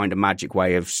find a magic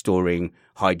way of storing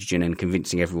hydrogen and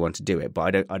convincing everyone to do it.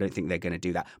 But I don't think they're going to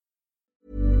do that.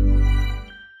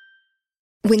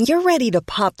 When you're ready to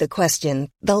pop the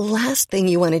question, the last thing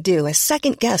you want to do is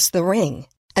second-guess the ring.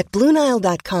 At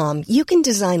BlueNile.com, you can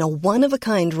design a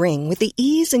one-of-a-kind ring with the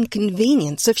ease and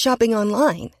convenience of shopping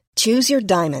online. Choose your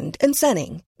diamond and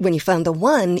setting. When you find the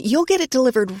one, you'll get it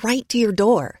delivered right to your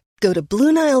door. Go to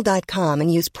BlueNile.com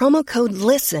and use promo code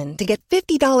LISTEN to get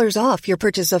 $50 off your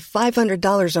purchase of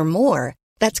 $500 or more.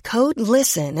 That's code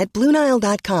LISTEN at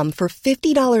BlueNile.com for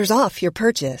 $50 off your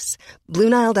purchase.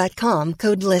 BlueNile.com,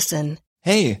 code LISTEN.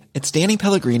 Hey, it's Danny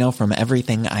Pellegrino from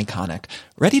Everything Iconic.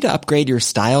 Ready to upgrade your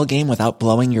style game without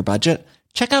blowing your budget?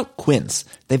 Check out Quince.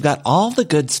 They've got all the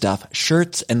good stuff,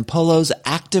 shirts and polos,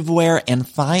 activewear, and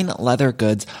fine leather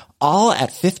goods, all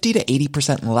at 50 to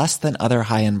 80% less than other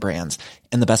high-end brands.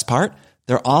 And the best part?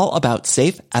 They're all about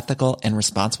safe, ethical, and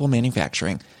responsible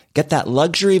manufacturing. Get that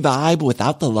luxury vibe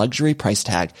without the luxury price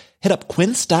tag. Hit up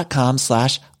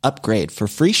quince.com/upgrade for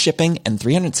free shipping and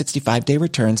 365-day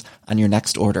returns on your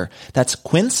next order. That's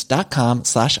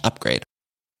quince.com/upgrade.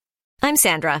 I'm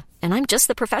Sandra, and I'm just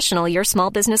the professional your small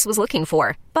business was looking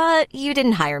for. But you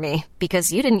didn't hire me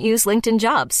because you didn't use LinkedIn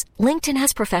Jobs. LinkedIn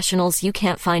has professionals you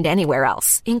can't find anywhere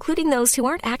else, including those who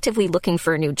aren't actively looking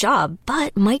for a new job,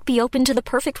 but might be open to the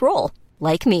perfect role,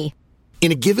 like me.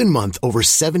 In a given month, over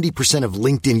 70% of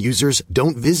LinkedIn users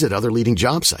don't visit other leading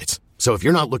job sites. So if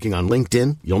you're not looking on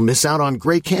LinkedIn, you'll miss out on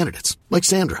great candidates like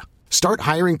Sandra. Start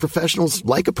hiring professionals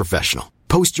like a professional.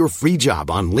 Post your free job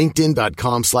on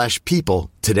linkedin.com/people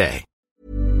today.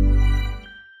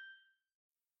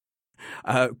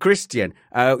 Christian,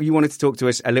 you wanted to talk to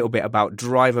us a little bit about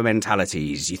driver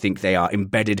mentalities. You think they are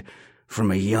embedded from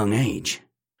a young age?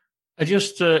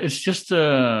 It's just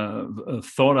a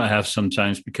thought I have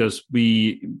sometimes, because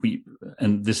we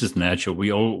and this is natural.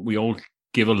 We all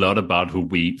give a lot about who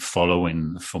we follow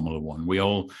in Formula One. We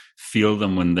all feel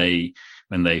them when they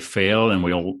fail, and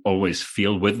we all always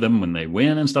feel with them when they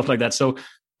win and stuff like that. So,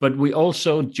 but we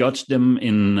also judge them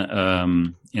in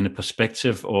a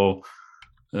perspective, or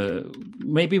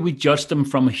maybe we judge them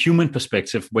from a human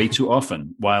perspective way too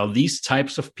often, while these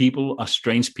types of people are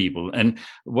strange people. And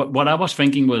what I was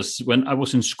thinking was, when I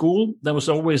was in school, there was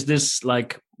always this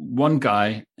like one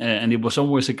guy, and it was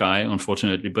always a guy,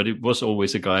 unfortunately, but it was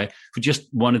always a guy who just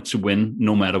wanted to win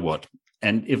no matter what.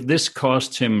 And if this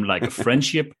cost him like a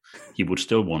friendship, he would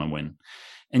still want to win.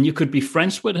 And you could be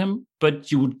friends with him,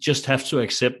 but you would just have to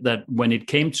accept that when it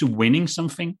came to winning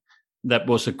something, that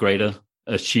was a greater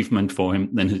achievement for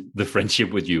him than the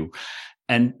friendship with you.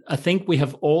 And I think we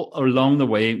have all along the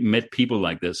way met people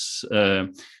like this.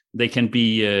 They can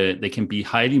be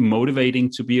highly motivating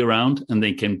to be around, and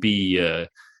they can be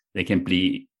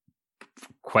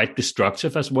quite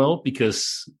destructive as well,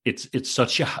 because it's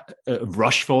such a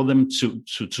rush for them to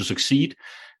succeed.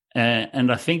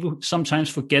 And I think we sometimes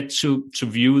forget to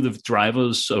view the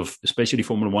drivers of especially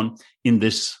Formula One in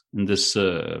this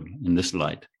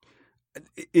light.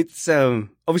 It's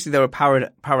obviously there are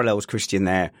parallels, Christian,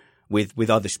 there with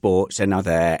other sports and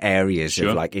other areas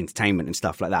of like entertainment and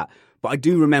stuff like that. But I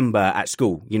do remember at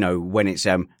school, you know, when it's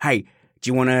hey, do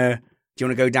you want to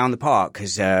go down the park?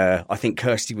 Because I think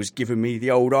Kirsty was giving me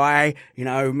the old eye, you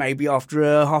know, maybe after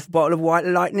a half a bottle of White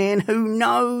Lightning, who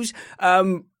knows?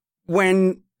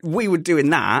 When we were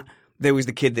doing that, there was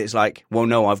the kid that's like, well,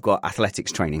 no, I've got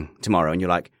athletics training tomorrow. And you're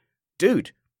like,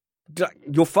 dude,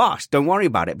 you're fast. Don't worry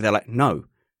about it. But they're like, no.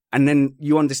 And then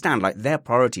you understand, like, their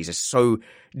priorities are so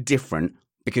different,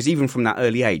 because even from that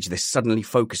early age, they're suddenly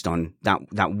focused on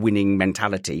that winning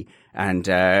mentality. And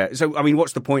so, I mean,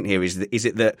 what's the point here? Is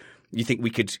it that you think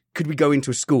we could we go into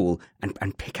a school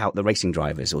and pick out the racing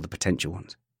drivers or the potential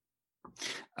ones?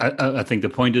 I think the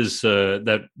point is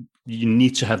that you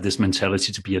need to have this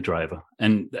mentality to be a driver.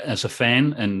 And as a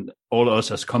fan, and all of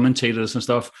us as commentators and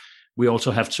stuff, we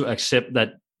also have to accept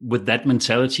that with that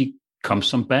mentality comes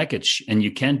some baggage. And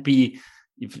you can't be,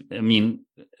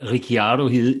 Ricciardo,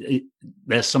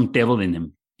 there's some devil in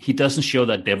him. He doesn't show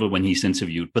that devil when he's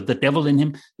interviewed, but the devil in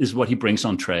him is what he brings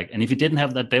on track. And if he didn't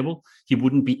have that devil, he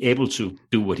wouldn't be able to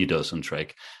do what he does on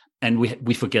track. And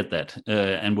we forget that,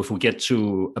 and we forget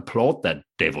to applaud that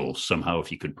devil somehow,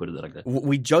 if you could put it like that.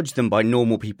 We judge them by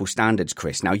normal people standards,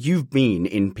 Chris. Now, you've been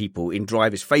in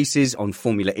drivers' faces on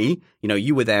Formula E. You know,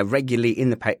 you were there regularly in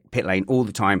the pit lane all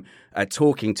the time,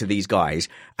 talking to these guys.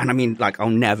 And I mean, like, I'll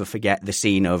never forget the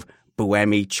scene of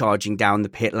Buemi charging down the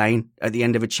pit lane at the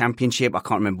end of a championship. I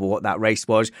can't remember what that race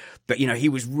was, but you know, he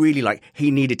was really like,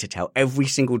 he needed to tell every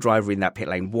single driver in that pit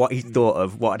lane what he thought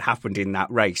of what had happened in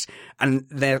that race. And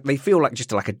they feel like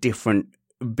just like a different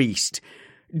beast.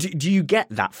 Do you get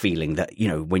that feeling that, you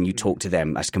know, when you talk to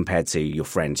them as compared to your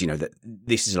friends, you know, that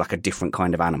this is like a different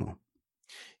kind of animal?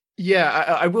 Yeah,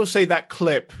 I will say that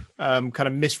clip kind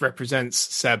of misrepresents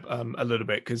Seb a little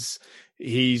bit, because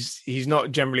he's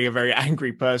not generally a very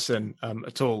angry person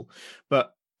at all.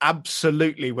 But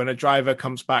absolutely, when a driver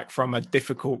comes back from a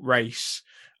difficult race,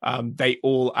 they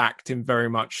all act in very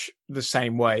much the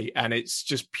same way, and it's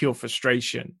just pure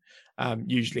frustration.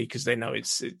 Usually, because they know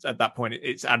it's at that point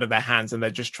it's out of their hands, and they're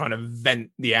just trying to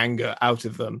vent the anger out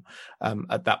of them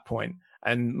at that point.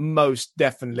 And most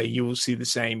definitely, you will see the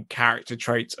same character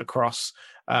traits across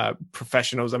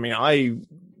professionals. I mean, I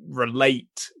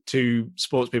relate to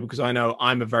sports people because I know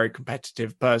I'm a very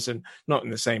competitive person, not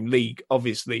in the same league,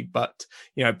 obviously, but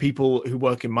you know, people who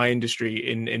work in my industry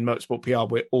in motorsport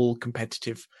PR, we're all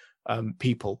competitive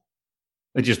people.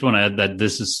 I just want to add that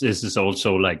this is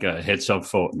also like a heads up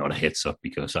not a heads up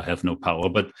because I have no power,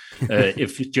 but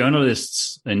if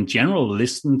journalists in general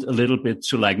listened a little bit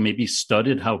to like maybe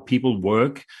studied how people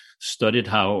work, studied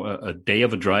how a day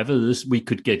of a driver is, we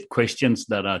could get questions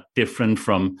that are different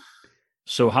from,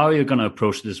 so how are you going to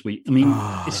approach this week? I mean,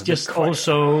 it's just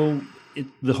also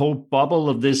the whole bubble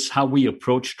of this, how we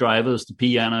approach drivers, the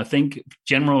PR, and I think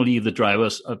generally the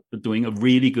drivers are doing a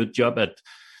really good job at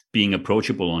being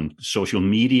approachable on social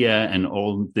media and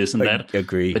all this and that.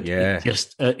 Agree, but yeah.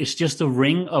 It's just a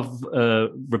ring of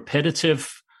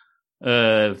repetitive,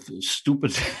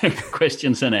 stupid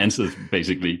questions and answers,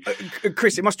 basically.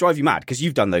 Chris, it must drive you mad because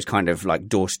you've done those kind of like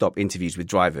doorstop interviews with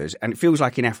drivers, and it feels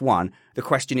like in F1, the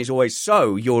question is always,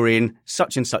 so you're in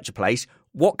such and such a place,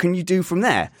 what can you do from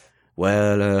there?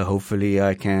 Well, hopefully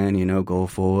I can, you know, go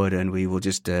forward and we will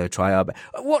just try our best.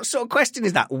 What sort of question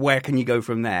is that? Where can you go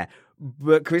from there?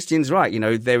 But Christian's right. You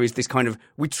know, there is this kind of,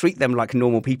 we treat them like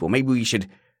normal people. Maybe we should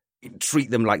treat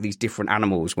them like these different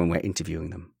animals when we're interviewing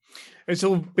them. It's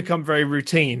all become very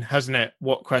routine, hasn't it?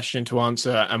 What question to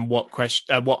answer and what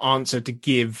answer to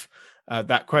give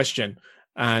that question.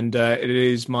 And it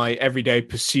is my everyday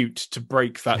pursuit to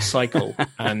break that cycle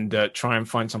and try and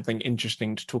find something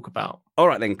interesting to talk about. All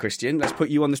right then, Christian, let's put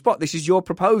you on the spot. This is your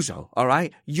proposal, all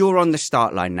right? You're on the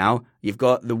start line now. You've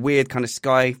got the weird kind of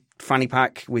Sky fanny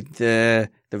pack with the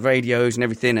radios and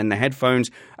everything and the headphones.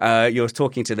 You're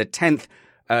talking to the 10th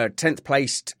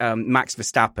placed Max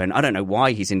Verstappen. I don't know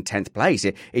why he's in 10th place.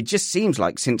 It just seems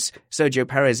like since Sergio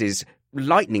Perez's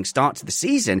lightning start to the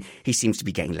season, he seems to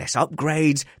be getting less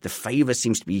upgrades. The favour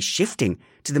seems to be shifting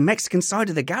to the Mexican side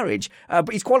of the garage. But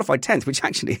he's qualified 10th, which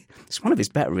actually is one of his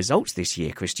better results this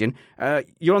year, Christian.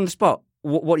 You're on the spot.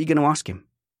 What are you going to ask him?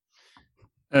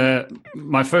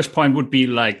 My first point would be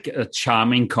like a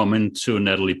charming comment to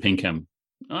Natalie Pinkham.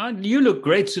 You look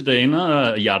great today,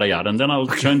 yada, yada. And then I'll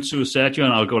turn to Sergio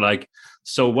and I'll go like,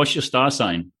 so what's your star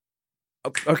sign?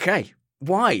 Okay.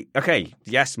 Why? Okay,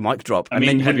 yes, mic drop. I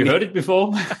mean, have you heard it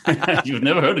before? You've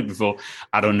never heard it before.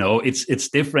 I don't know. It's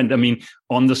different. I mean,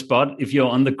 on the spot, if you're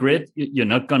on the grid, you're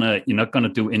not gonna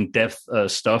do in-depth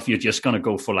stuff. You're just gonna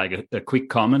go for like a quick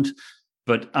comment.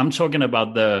 But I'm talking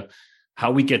about how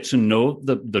we get to know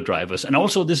the drivers. And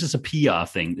also, this is a PR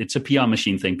thing. It's a PR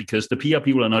machine thing, because the PR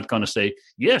people are not going to say,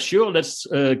 yeah, sure, let's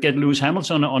get Lewis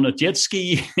Hamilton on a jet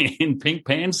ski in pink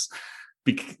pants,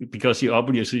 because he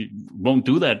obviously won't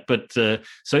do that. But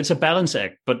so it's a balance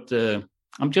act. But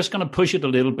I'm just going to push it a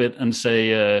little bit and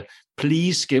say,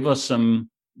 please give us some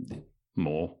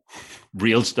more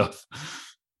real stuff.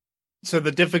 So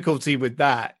the difficulty with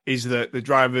that is that the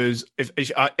drivers,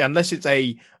 unless it's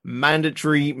a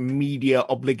mandatory media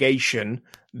obligation,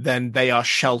 then they are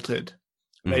sheltered.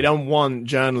 They don't want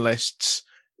journalists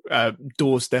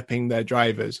doorstepping their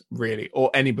drivers, really,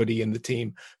 or anybody in the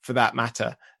team for that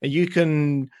matter. And you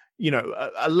can,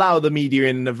 allow the media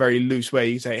in a very loose way.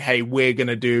 You say, hey, we're going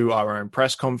to do our own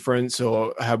press conference,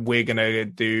 or we're going to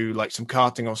do like some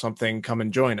karting or something. Come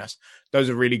and join us. Those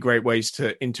are really great ways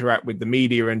to interact with the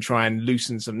media and try and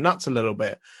loosen some nuts a little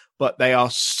bit. But they are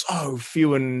so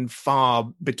few and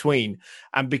far between.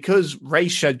 And because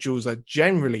race schedules are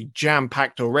generally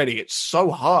jam-packed already, it's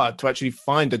so hard to actually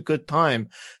find a good time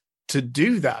to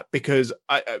do that, because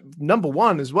number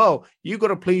one as well, you got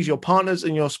to please your partners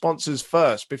and your sponsors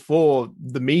first before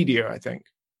the media, I think.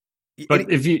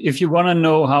 But if you want to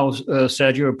know how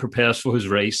Sergio prepares for his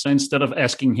race, so instead of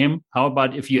asking him, how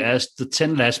about if you ask the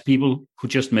 10 last people who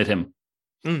just met him,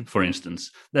 for instance?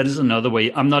 That is another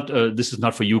way. I'm not. This is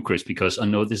not for you, Chris, because I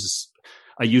know this is.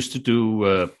 I used to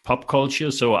do pop culture,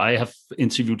 so I have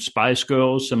interviewed Spice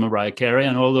Girls and Mariah Carey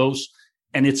and all those,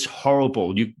 and it's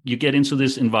horrible. You get into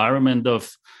this environment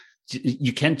of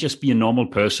you can't just be a normal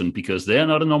person, because they're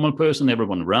not a normal person.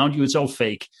 Everyone around you, it's all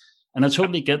fake, and I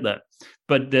totally get that.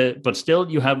 But still,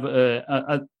 you have.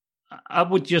 I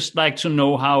would just like to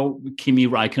know how Kimi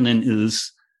Räikkönen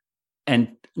is,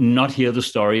 and not hear the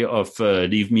story of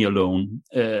Leave Me Alone.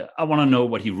 I want to know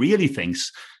what he really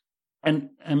thinks. And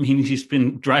I mean, he's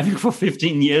been driving for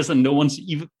 15 years, and no one's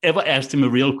ever asked him a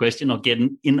real question or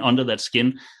getting in under that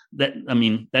skin.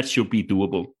 That should be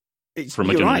doable from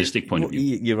a journalistic point of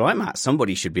view. You're right, Matt.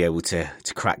 Somebody should be able to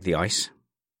crack the ice.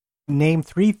 Name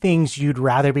 3 things you'd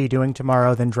rather be doing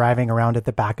tomorrow than driving around at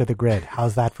the back of the grid.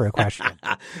 How's that for a question?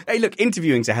 Hey, look,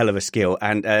 interviewing's a hell of a skill.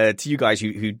 And to you guys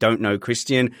who don't know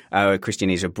Christian, Christian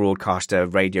is a broadcaster,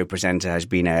 radio presenter, has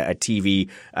been a TV,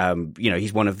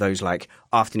 he's one of those like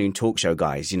afternoon talk show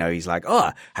guys. He's like,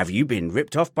 have you been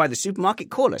ripped off by the supermarket?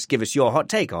 Call us. Give us your hot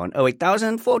take on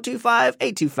 08000 425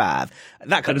 825.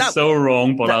 That is so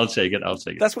wrong, but I'll take it.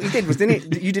 That's what you did, wasn't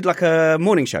it? You did like a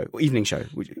morning show or evening show,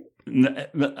 would you?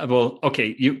 Well,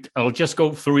 okay, I'll just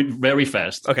go through it very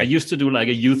fast. Okay. I used to do like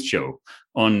a youth show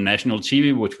on national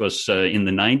TV, which was in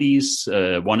the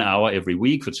 90s, 1 hour every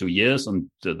week for 2 years on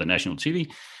the national TV.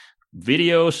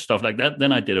 Videos, stuff like that.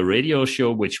 Then I did a radio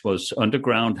show, which was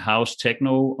underground house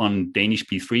techno on Danish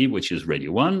P3, which is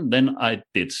Radio 1. Then I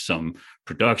did some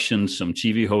production, some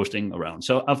TV hosting around.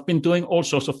 So I've been doing all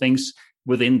sorts of things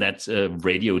within that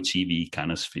radio TV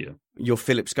kind of sphere. You're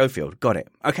Philip Schofield. Got it.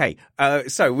 Okay,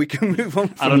 so we can move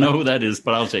on. I don't know who that is,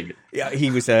 but I'll take it. Yeah, he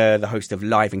was the host of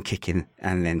Live and Kicking,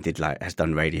 and then has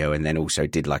done radio, and then also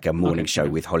did like a morning show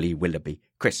with Holly Willoughby.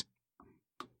 Chris.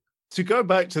 To go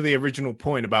back to the original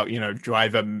point about,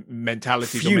 driver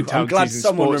mentalities or mentalities I'm glad in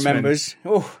someone sportsmen. remembers.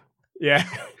 Oh, yeah.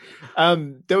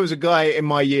 There was a guy in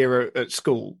my year at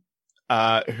school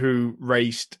who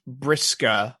raced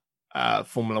Brisker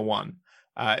Formula One.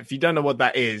 If you don't know what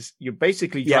that is, you're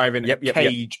basically driving a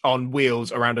cage on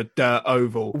wheels around a dirt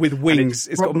oval. With wings.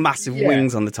 It's got massive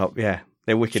wings on the top. Yeah,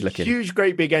 they're wicked looking. Huge,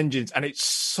 great big engines. And it's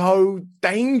so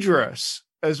dangerous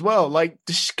as well, like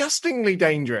disgustingly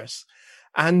dangerous.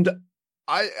 And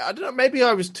I don't know, maybe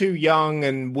I was too young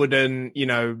and wouldn't,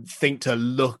 think to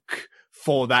look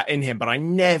for that in him, but I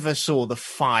never saw the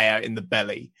fire in the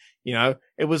belly.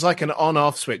 It was like an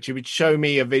on-off switch. He would show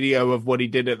me a video of what he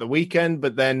did at the weekend,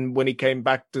 but then when he came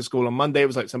back to school on Monday, it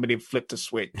was like somebody had flipped a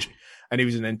switch and he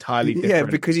was an entirely different Yeah,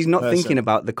 because he's not person. thinking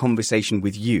about the conversation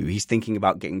with you. He's thinking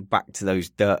about getting back to those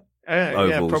dirt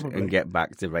ovals and get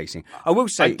back to racing. I will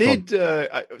say... I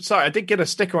did get a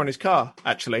sticker on his car,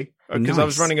 actually, because I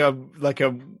was running a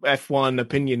F1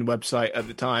 opinion website at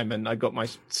the time, and I got my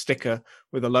sticker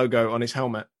with a logo on his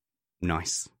helmet.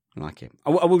 Nice. I like it. I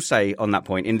will say on that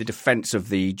point, in the defense of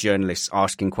the journalists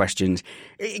asking questions,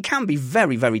 it can be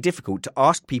very, very difficult to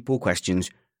ask people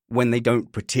questions when they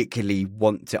don't particularly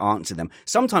want to answer them.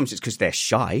 Sometimes it's because they're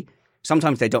shy.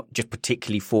 Sometimes they're not just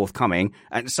particularly forthcoming.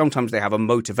 And sometimes they have a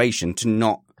motivation to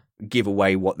not give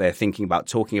away what they're thinking about,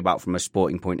 talking about from a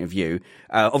sporting point of view.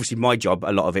 Obviously, my job,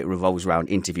 a lot of it revolves around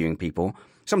interviewing people.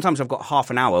 Sometimes I've got half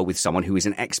an hour with someone who is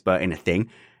an expert in a thing,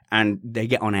 and they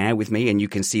get on air with me, and you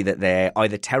can see that they're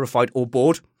either terrified or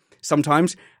bored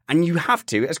sometimes. And you have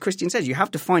to, as Christian says, you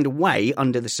have to find a way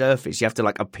under the surface. You have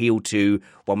to appeal to,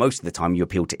 well, most of the time you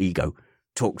appeal to ego.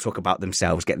 Talk about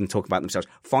themselves, get them to talk about themselves,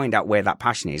 find out where that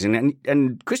passion is.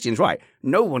 And Christian's right.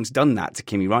 No one's done that to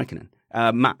Kimi Räikkönen.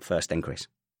 Matt first, then Chris.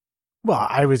 Well,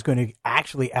 I was going to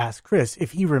actually ask Chris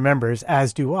if he remembers,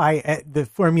 as do I, at the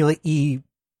Formula E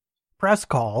press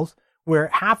calls where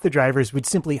half the drivers would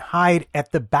simply hide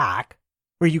at the back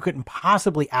where you couldn't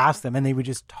possibly ask them, and they would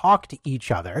just talk to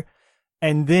each other.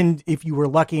 And then if you were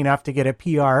lucky enough to get a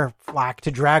PR flack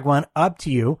to drag one up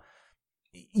to you,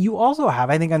 you also have,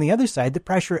 I think, on the other side, the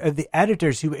pressure of the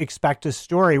editors who expect a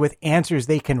story with answers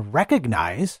they can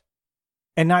recognize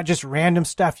and not just random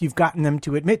stuff you've gotten them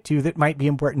to admit to that might be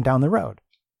important down the road.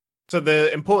 So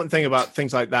the important thing about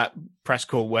things like that press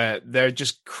call where they're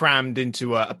just crammed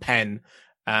into a pen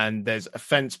and there's a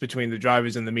fence between the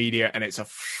drivers and the media and it's a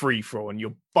free for all and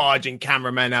you're barging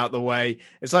cameramen out the way.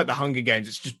 It's like the Hunger Games.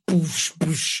 It's just boosh,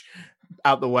 boosh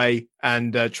out the way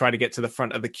and try to get to the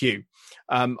front of the queue.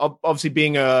 Obviously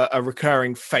being a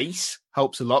recurring face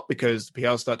helps a lot because the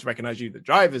PR start to recognize you. The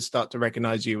drivers start to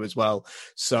recognize you as well.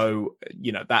 So,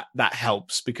 that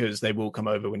helps because they will come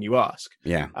over when you ask.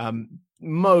 Yeah.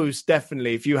 Most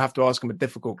definitely, if you have to ask them a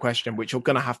difficult question, which you're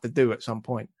going to have to do at some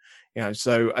point.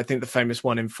 So I think the famous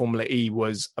one in Formula E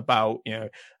was about,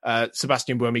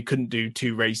 Sebastian Buemi couldn't do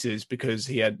 2 races because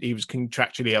he was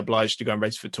contractually obliged to go and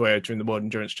race for Toyota in the World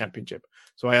Endurance Championship.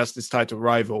 So I asked his title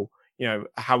rival,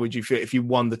 how would you feel if you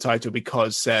won the title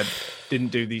because Seb didn't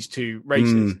do these 2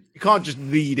 races? You can't just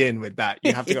lead in with that.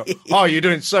 You have to go, oh, you're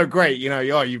doing so great.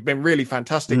 You've been really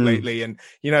fantastic lately. And,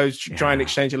 try and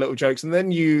exchange a little jokes. And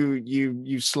then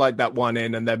you slide that one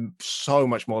in and they're so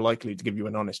much more likely to give you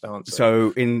an honest answer.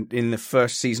 So in the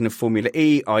first season of Formula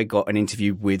E, I got an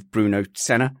interview with Bruno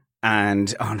Senna.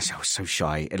 And honestly, I was so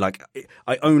shy.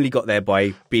 I only got there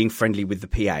by being friendly with the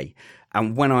PA.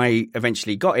 And when I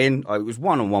eventually got in, I was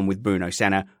one-on-one with Bruno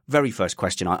Senna. Very first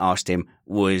question I asked him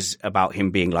was about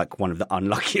him being one of the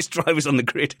unluckiest drivers on the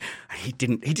grid. He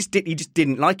just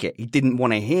didn't like it. He didn't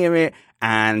want to hear it.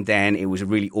 And then it was a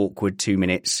really awkward 2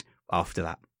 minutes after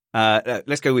that.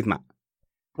 Let's go with Matt.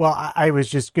 Well, I was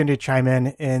just going to chime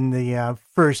in the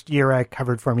first year I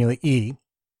covered Formula E.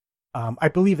 I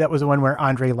believe that was the one where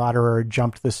Andre Lauderer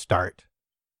jumped the start.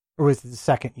 Or was it the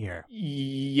second year?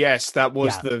 Yes, that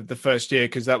was the first year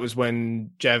because that was when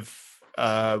Jev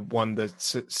won the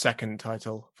second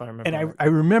title, if I remember. And right. I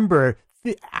remember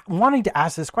wanting to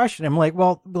ask this question. I'm like,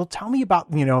 well, tell me about,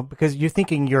 because you're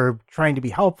thinking you're trying to be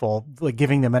helpful, like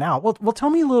giving them an out. Well, tell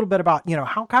me a little bit about,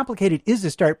 how complicated is the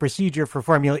start procedure for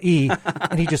Formula E?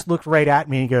 And he just looked right at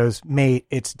me and he goes, mate,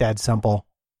 it's dead simple.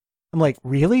 I'm like,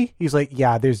 really? He's like,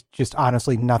 yeah, there's just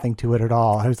honestly nothing to it at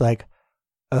all. I was like,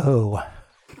 oh.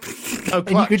 And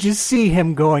you could just see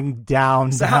him going down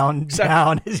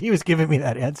as he was giving me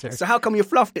that answer. So how come you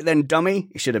fluffed it then, dummy?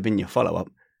 It should have been your follow-up.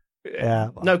 Yeah.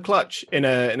 No clutch in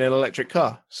an electric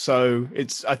car. So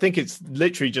I think it's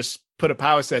literally just put a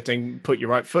power setting, put your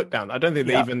right foot down. I don't think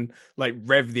they even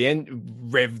rev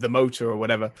the motor or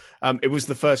whatever. It was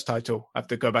the first title. I have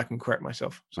to go back and correct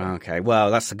myself. So. Okay, well,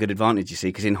 that's a good advantage, you see,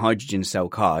 because in hydrogen cell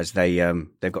cars, they've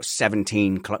got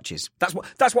 17 clutches. That's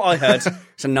what I heard.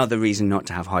 It's another reason not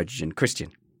to have hydrogen.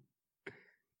 Christian.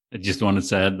 I just wanted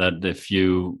to add that if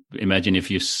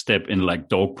you step in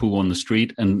dog poo on the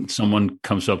street and someone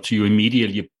comes up to you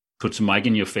immediately, puts a mic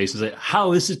in your face and say,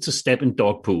 how is it to step in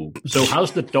dog poo? So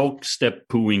how's the dog step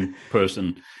pooing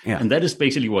person? Yeah. And that is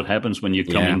basically what happens when you're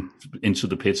coming into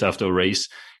the pits after a race.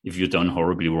 If you've done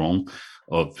horribly wrong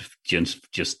or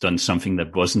just done something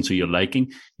that wasn't to your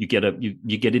liking, you get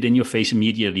it in your face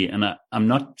immediately. And I'm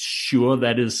not sure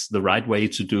that is the right way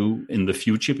to do in the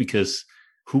future, because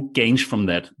who gains from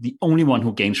that? The only one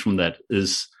who gains from that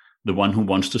is the one who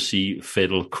wants to see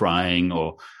Vettel crying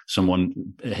or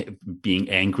someone being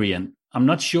angry. And I'm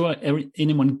not sure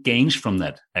anyone gains from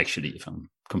that, actually, if I'm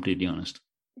completely honest.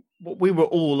 We were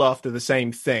all after the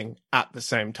same thing at the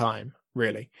same time,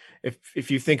 really. If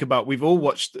you think about, we've all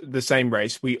watched the same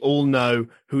race. We all know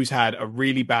who's had a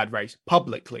really bad race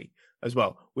publicly as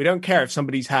well. We don't care if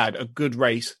somebody's had a good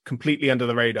race completely under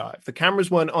the radar. If the cameras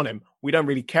weren't on him, we don't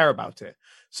really care about it.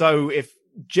 So if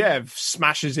Jev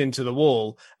smashes into the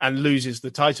wall and loses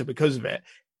the title because of it,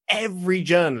 every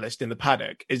journalist in the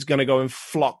paddock is going to go and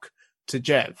flock to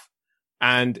Jev.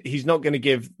 And he's not going to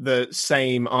give the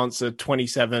same answer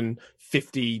 27,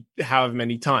 50, however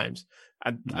many times.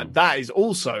 And that is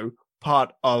also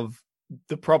part of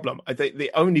the problem. I think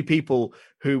the only people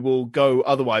who will go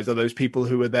otherwise are those people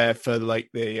who are there for like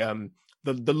the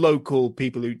local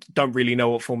people who don't really know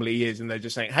what Formula E is, and they're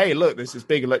just saying, hey, look, there's this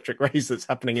big electric race that's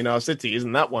happening in our city.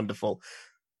 Isn't that wonderful?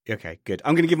 Okay, good.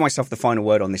 I'm going to give myself the final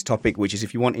word on this topic, which is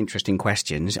if you want interesting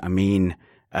questions, I mean,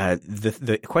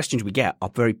 the questions we get are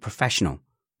very professional.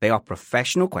 They are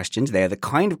professional questions. They are the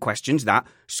kind of questions that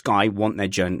Sky want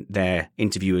their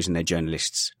interviewers and their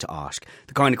journalists to ask.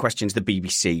 The kind of questions the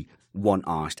BBC want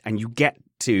asked. And you get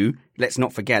to, let's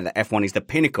not forget that F1 is the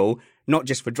pinnacle, not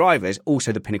just for drivers,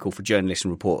 also the pinnacle for journalists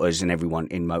and reporters and everyone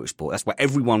in motorsport. That's where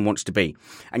everyone wants to be.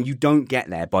 And you don't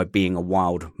get there by being a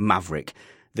wild maverick.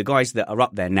 The guys that are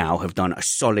up there now have done a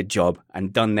solid job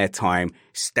and done their time.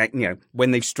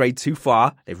 When they've strayed too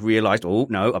far, they've realised, oh,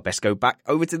 no, I best go back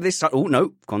over to this side. Oh,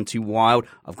 no, gone too wild.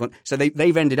 So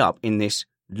they've ended up in this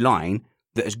line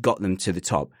that has got them to the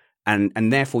top.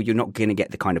 And therefore, you're not going to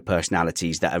get the kind of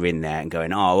personalities that are in there and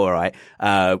going, oh, all right,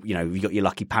 you got your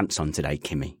lucky pants on today,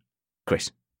 Kimi. Chris?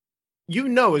 You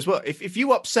know as well, if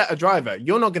you upset a driver,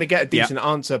 you're not going to get a decent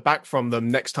answer back from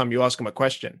them next time you ask them a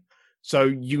question. So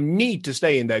you need to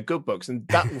stay in their good books, and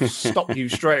that will stop you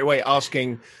straight away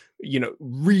asking,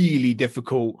 really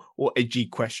difficult or edgy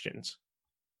questions.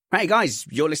 Hey guys,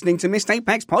 you're listening to Missed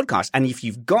Apex Podcast, and if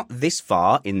you've got this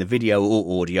far in the video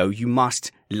or audio, you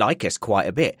must like us quite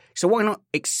a bit. So why not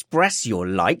express your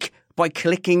like by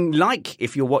clicking like?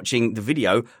 If you're watching the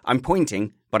video, I'm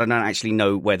pointing, but I don't actually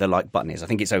know where the like button is. I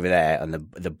think it's over there on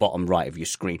the bottom right of your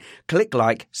screen. Click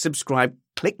like, subscribe,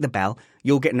 click the bell.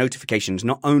 You'll get notifications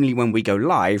not only when we go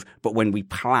live, but when we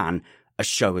plan a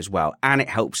show as well. And it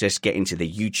helps us get into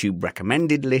the YouTube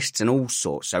recommended lists and all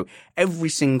sorts. So every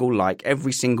single like,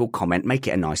 every single comment, make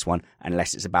it a nice one,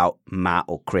 unless it's about Matt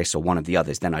or Chris or one of the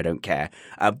others, then I don't care.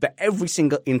 But every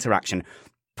single interaction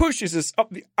pushes us up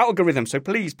the algorithm. So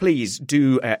please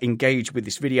do engage with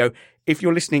this video. If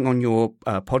you're listening on your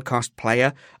podcast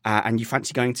player and you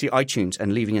fancy going to iTunes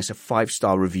and leaving us a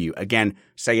 5-star review, again,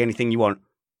 say anything you want,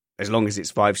 as long as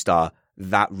it's 5-star,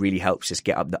 that really helps us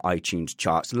get up the iTunes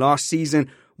charts. Last season,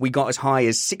 we got as high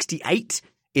as 68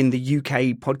 in the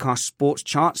UK podcast sports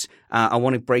charts. I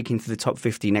want to break into the top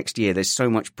 50 next year. There's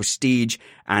so much prestige,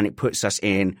 and it puts us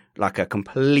in like a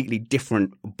completely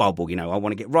different bubble. I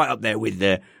want to get right up there with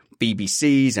the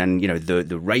BBCs and,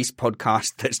 the race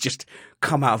podcast that's just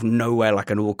come out of nowhere like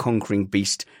an all-conquering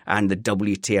beast, and the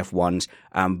WTF ones.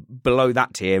 Below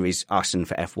that tier is us, and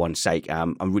for F1's sake,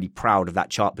 I'm really proud of that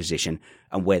chart position,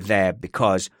 and we're there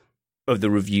because of the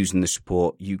reviews and the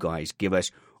support you guys give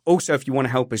us. Also, if you want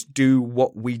to help us do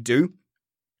what we do,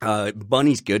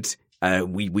 money's good.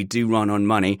 We do run on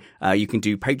money. You can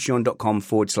do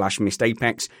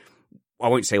patreon.com/missedapex. I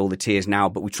won't say all the tiers now,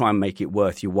 but we try and make it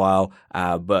worth your while.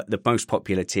 But the most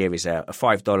popular tier is a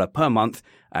 $5 per month,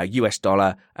 US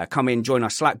dollar. Come in, join our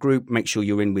Slack group. Make sure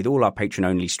you're in with all our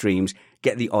patron-only streams.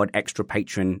 Get the odd extra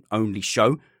patron-only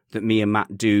show that me and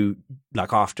Matt do,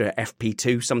 like after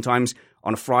FP2 sometimes.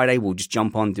 On a Friday, we'll just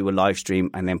jump on, do a live stream,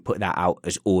 and then put that out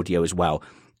as audio as well,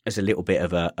 as a little bit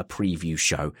of a preview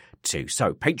show too.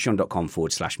 So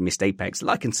patreon.com/missedapex.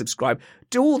 Like and subscribe.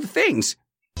 Do all the things.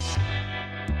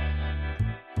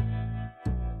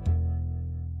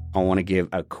 I want to give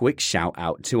a quick shout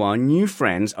out to our new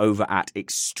friends over at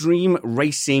Extreme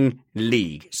Racing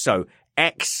League. So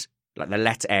X, like the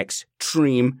letter X,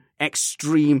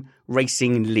 Extreme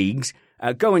Racing Leagues.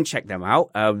 Go and check them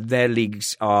out. Their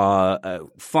leagues are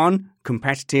fun,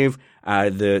 competitive.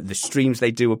 The streams they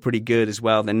do are pretty good as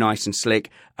well. They're nice and slick.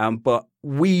 But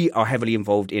we are heavily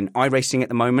involved in iRacing at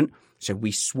the moment. So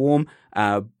we swarm,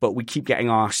 but we keep getting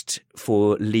asked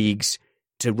for leagues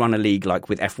to run a league like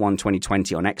with F1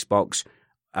 2020 on Xbox.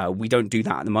 We don't do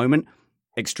that at the moment.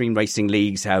 Extreme Racing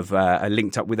Leagues have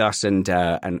linked up with us and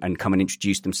come and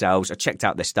introduce themselves. I checked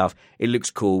out their stuff. It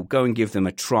looks cool. Go and give them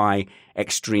a try.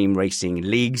 Extreme Racing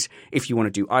Leagues. If you want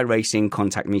to do iRacing,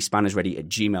 contact me,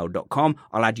 spannersready@gmail.com.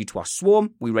 I'll add you to our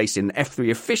swarm. We race in the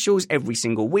F3 officials every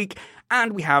single week,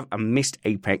 and we have a Missed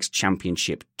Apex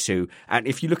Championship too. And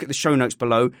if you look at the show notes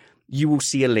below, you will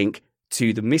see a link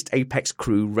to the Missed Apex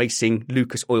crew racing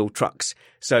Lucas Oil trucks.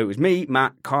 So it was me,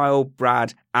 Matt, Kyle,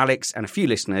 Brad, Alex, and a few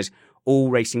listeners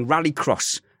all racing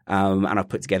Rallycross. And I've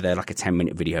put together like a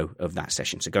 10-minute video of that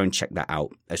session. So go and check that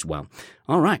out as well.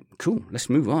 All right, cool. Let's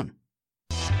move on.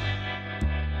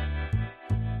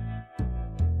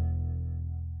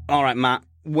 All right, Matt,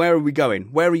 where are we going?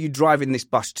 Where are you driving this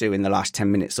bus to in the last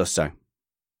 10 minutes or so?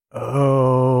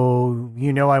 Oh,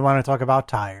 I want to talk about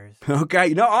tires.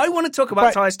 Okay. No, I want to talk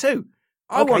about tires too.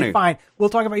 Okay, fine. We'll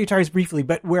talk about your tires briefly,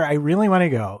 but where I really want to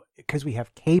go, because we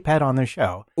have K-Ped on the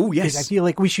show. Oh, yes. Is I feel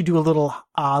like we should do a little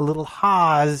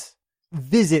Haas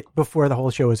visit before the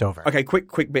whole show is over. Okay,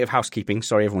 quick bit of housekeeping.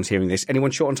 Sorry, everyone's hearing this.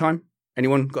 Anyone short on time?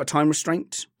 Anyone got a time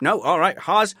restraint? No? All right.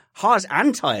 Haas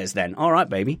and tires then. All right,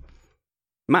 baby.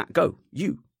 Matt, go.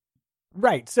 You.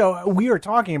 Right. So we are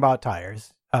talking about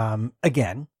tires,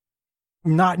 again,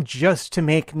 not just to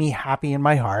make me happy in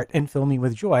my heart and fill me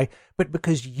with joy, but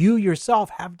because you yourself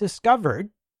have discovered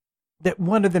that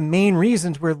one of the main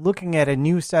reasons we're looking at a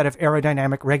new set of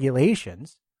aerodynamic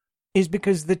regulations is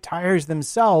because the tires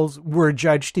themselves were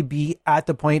judged to be at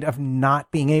the point of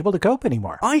not being able to cope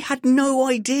anymore. I had no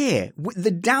idea. With the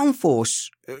downforce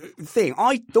thing,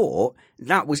 I thought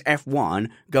that was F1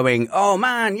 going, oh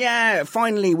man, yeah,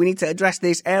 finally we need to address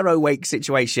this aero wake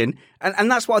situation.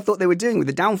 And that's what I thought they were doing with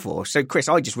the downforce. So Chris,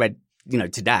 I just read,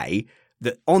 today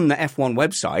that on the F1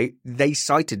 website, they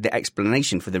cited the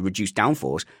explanation for the reduced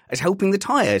downforce as helping the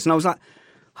tires. And I was like,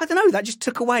 I don't know, that just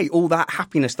took away all that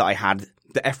happiness that I had.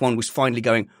 That F1 was finally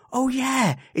going, oh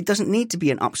yeah, it doesn't need to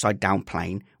be an upside down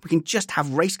plane. We can just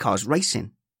have race cars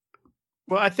racing.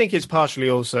 Well, I think it's partially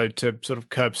also to sort of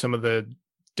curb some of the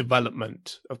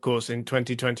development. Of course, in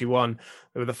 2021,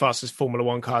 they were the fastest Formula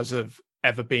One cars have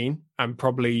ever been and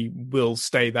probably will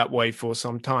stay that way for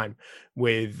some time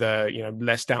with,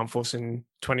 less downforce in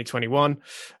 2021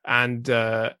 and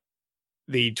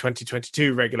the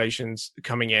 2022 regulations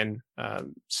coming in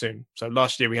soon. So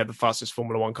last year we had the fastest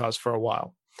Formula One cars for a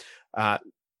while.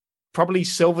 Probably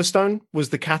Silverstone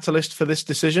was the catalyst for this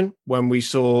decision when we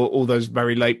saw all those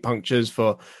very late punctures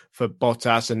for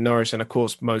Bottas and Norris and of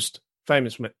course most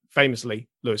famously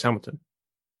Lewis Hamilton.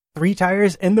 3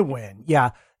 tires and the win. Yeah.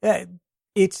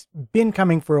 It's been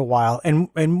coming for a while. And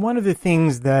one of the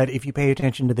things that if you pay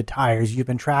attention to the tires, you've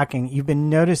been tracking, you've been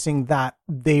noticing that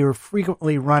they are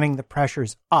frequently running the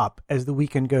pressures up as the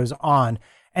weekend goes on.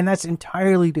 And that's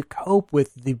entirely to cope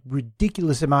with the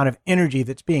ridiculous amount of energy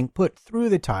that's being put through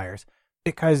the tires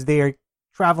because they are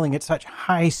traveling at such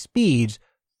high speeds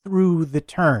through the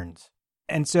turns.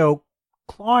 And so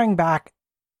clawing back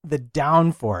the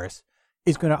downforce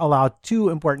is going to allow 2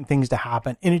 important things to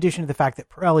happen, in addition to the fact that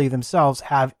Pirelli themselves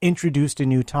have introduced a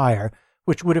new tire,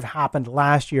 which would have happened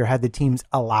last year had the teams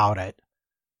allowed it.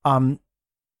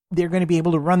 They're going to be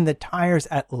able to run the tires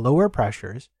at lower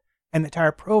pressures, and the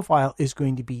tire profile is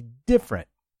going to be different.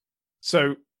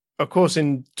 So, of course,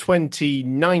 in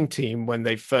 2019, when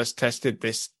they first tested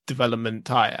this development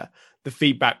tire, the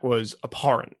feedback was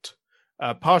abhorrent,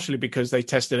 partially because they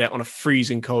tested it on a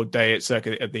freezing cold day at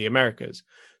Circuit of the Americas.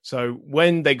 So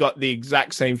when they got the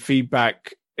exact same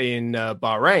feedback in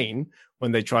Bahrain,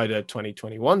 when they tried a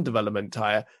 2021 development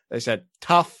tire, they said,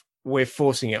 tough, we're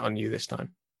forcing it on you this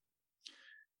time.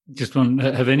 Just one,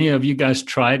 have any of you guys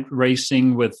tried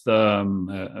racing with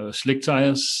slick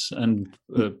tires and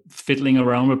fiddling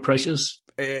around with pressures?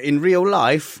 In real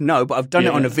life, no, but I've done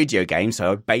it on a video game,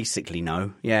 so I basically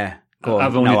know. Yeah.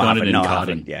 I've only done it in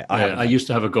karting. Yeah, I used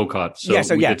to have a go-kart,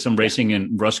 so we did some racing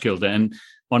in Roskilde. And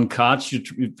on karts,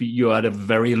 you're at a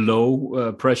very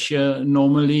low pressure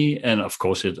normally, and of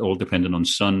course, it all depended on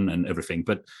sun and everything.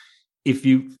 But if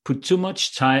you put too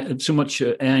much air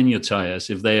in your tires,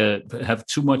 if they have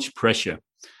too much pressure,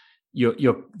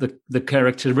 the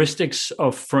characteristics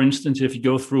of, for instance, if you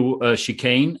go through a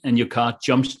chicane and your car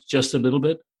jumps just a little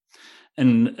bit,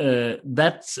 and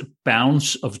that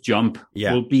bounce of jump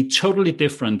will be totally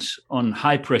different on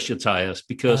high pressure tires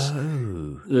because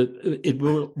it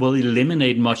will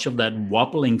eliminate much of that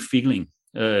wobbling feeling.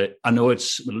 I know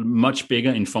it's much bigger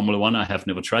in Formula One. I have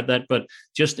never tried that, but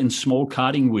just in small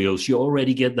karting wheels, you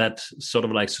already get that sort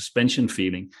of like suspension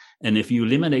feeling. And if you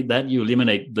eliminate that, you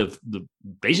eliminate the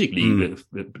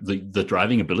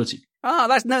driving ability. Oh,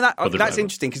 that's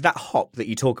interesting because that hop that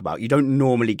you talk about, you don't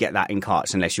normally get that in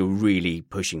karts unless you're really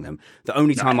pushing them. The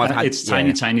only time I've had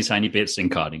tiny bits in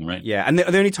karting, right? Yeah, and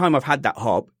the only time I've had that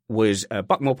hop was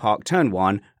Buckmore Park, turn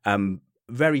 1,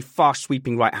 very fast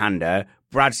sweeping right-hander.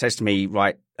 Brad says to me,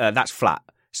 right, that's flat.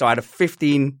 So I had a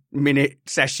 15-minute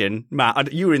session.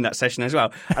 Matt, you were in that session as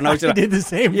well. And I did the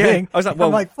same thing. I was like, well,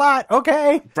 I'm like, flat,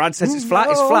 okay. Brad says it's flat,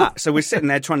 it's flat. So we're sitting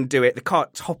there trying to do it. The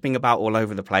cart's hopping about all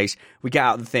over the place. We get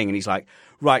out of the thing and he's like,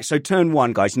 right, so turn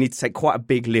 1, guys, you need to take quite a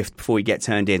big lift before you get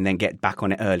turned in, then get back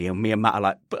on it early. And me and Matt are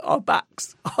like, but our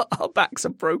backs are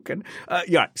broken.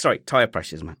 Tyre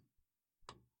pressures, man.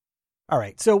 All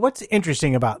right. So what's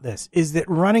interesting about this is that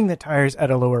running the tires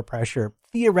at a lower pressure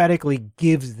theoretically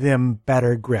gives them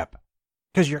better grip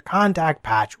because your contact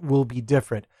patch will be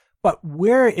different. But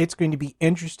where it's going to be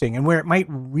interesting and where it might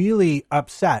really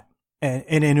upset and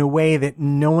in a way that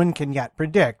no one can yet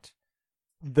predict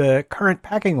the current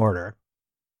pecking order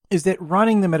is that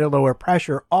running them at a lower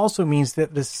pressure also means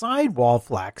that the sidewall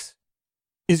flex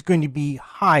is going to be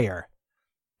higher.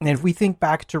 And if we think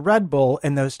back to Red Bull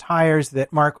and those tires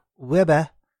that Mark Webber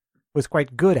was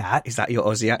quite good at. Is that your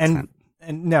Aussie accent?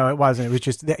 And no, it wasn't. It was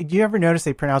just, do you ever notice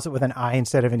they pronounce it with an I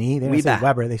instead of an E? They don't say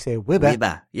Weber, they say Webber.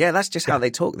 Weber. Yeah, that's just how they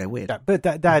talk. They're weird. Yeah, but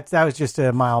that was just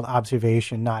a mild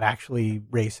observation, not actually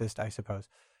racist, I suppose.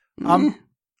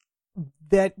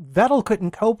 That Vettel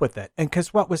couldn't cope with it. And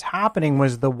because what was happening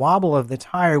was the wobble of the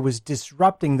tire was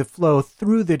disrupting the flow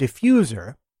through the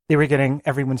diffuser. They were getting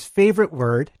everyone's favorite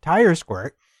word, tire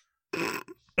squirt.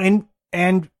 And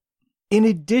in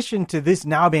addition to this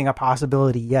now being a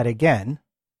possibility yet again,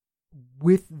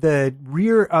 with the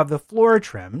rear of the floor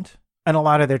trimmed and a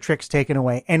lot of their tricks taken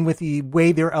away, and with the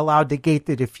way they're allowed to gate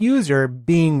the diffuser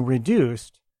being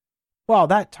reduced, well,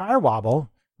 that tire wobble,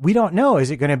 we don't know.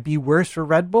 Is it going to be worse for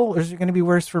Red Bull or is it going to be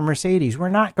worse for Mercedes? We're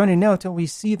not going to know till we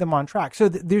see them on track. So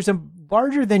there's a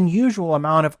larger than usual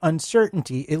amount of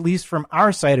uncertainty, at least from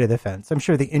our side of the fence. I'm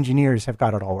sure the engineers have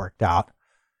got it all worked out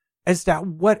as to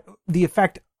what the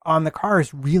effect on the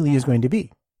cars really is going to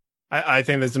be. I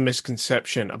think there's a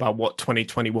misconception about what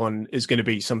 2021 is going to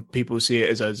be. Some people see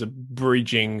it as a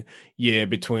bridging year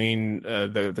between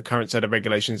the current set of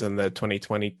regulations and the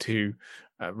 2022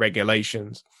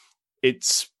 regulations.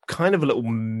 It's kind of a little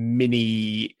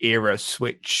mini era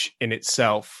switch in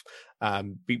itself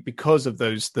because of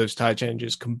those tire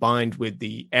changes combined with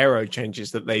the aero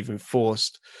changes that they've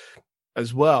enforced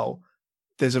as well.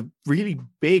 There's a really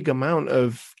big amount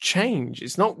of change.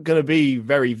 It's not going to be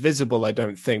very visible, I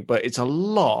don't think, but it's a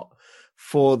lot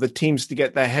for the teams to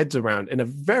get their heads around in a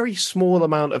very small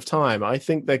amount of time. I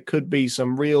think there could be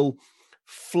some real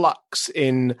flux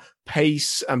in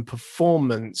pace and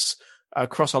performance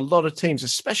across a lot of teams,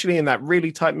 especially in that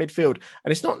really tight midfield.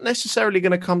 And it's not necessarily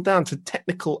going to come down to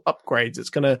technical upgrades. It's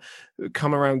going to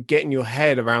come around getting your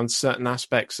head around certain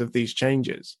aspects of these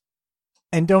changes.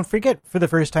 And don't forget, for the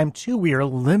first time, too, we are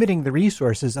limiting the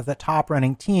resources of the top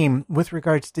running team with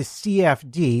regards to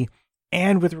CFD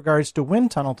and with regards to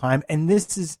wind tunnel time. And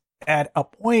this is at a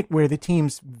point where the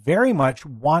teams very much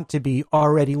want to be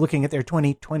already looking at their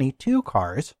 2022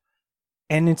 cars.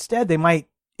 And instead, they might,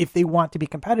 if they want to be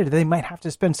competitive, they might have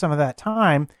to spend some of that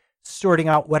time sorting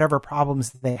out whatever problems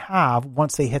they have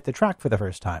once they hit the track for the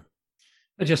first time.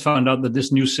 I just found out that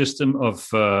this new system of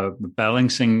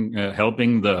balancing,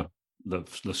 helping the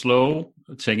slow,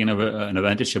 taking an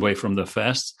advantage away from the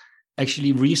fast,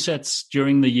 actually resets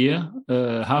during the year,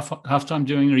 halftime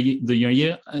during the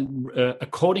year,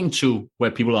 according to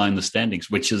where people are in the standings,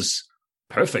 which is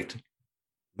perfect.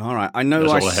 All right, I know.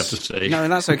 That's all I have to say. No,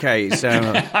 that's okay. So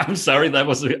I'm sorry, that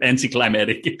was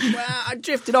anticlimactic. Well, I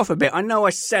drifted off a bit. I know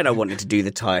I said I wanted to do the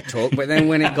tyre talk, but then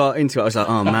when it got into it, I was like,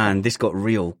 oh man, this got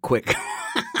real quick.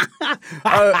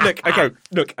 Look,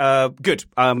 good.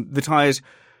 The tyres,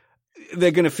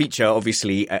 they're going to feature,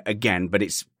 obviously, again, but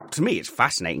to me, it's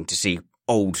fascinating to see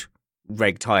old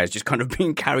reg tyres just kind of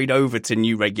being carried over to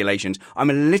new regulations. I'm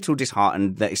a little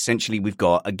disheartened that essentially we've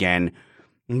got, again,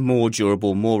 more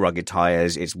durable, more rugged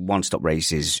tyres. It's one-stop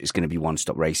races. It's going to be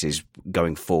one-stop races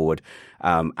going forward.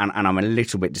 And I'm a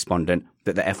little bit despondent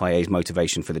that the FIA's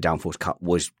motivation for the downforce cut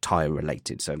was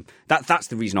tyre-related. So that's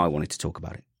the reason I wanted to talk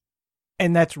about it.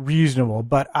 And that's reasonable,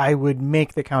 but I would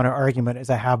make the counter argument,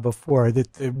 as I have before,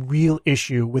 that the real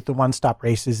issue with the one-stop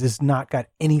races has not got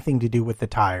anything to do with the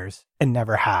tires and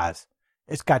never has.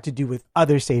 It's got to do with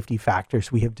other safety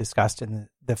factors we have discussed in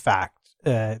the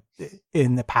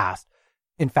past.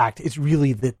 In fact, it's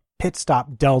really the pit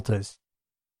stop deltas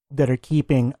that are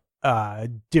keeping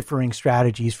differing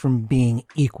strategies from being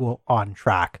equal on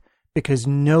track, because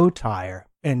no tire,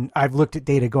 and I've looked at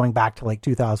data going back to like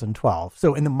 2012.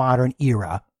 So in the modern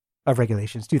era of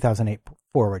regulations, 2008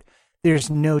 forward, there's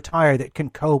no tire that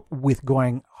can cope with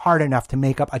going hard enough to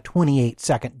make up a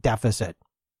 28-second deficit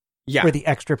for the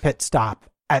extra pit stop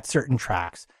at certain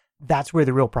tracks. That's where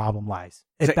the real problem lies.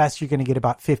 At best, you're going to get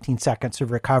about 15 seconds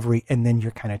of recovery, and then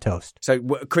you're kind of toast. So,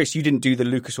 Chris, you didn't do the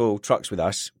Lucas Oil trucks with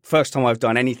us. First time I've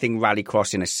done anything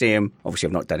rallycross in a sim. Obviously,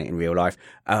 I've not done it in real life.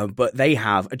 But they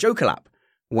have a Joker lap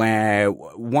where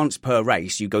once per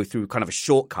race, you go through kind of a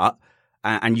shortcut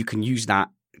and you can use that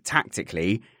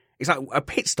tactically. It's like a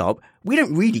pit stop. We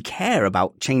don't really care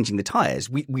about changing the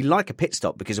tyres. We like a pit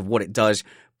stop because of what it does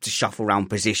to shuffle around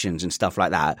positions and stuff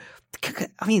like that.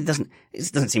 I mean, it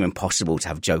doesn't seem impossible to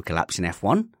have Joker laps in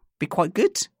F1. Be quite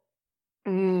good.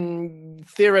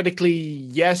 Theoretically,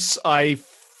 yes. I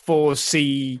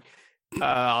foresee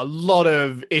a lot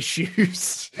of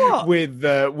issues with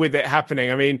it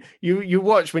happening. I mean, when you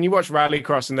watch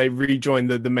Rallycross and they rejoin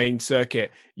the main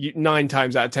circuit, 9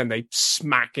 times out of 10 they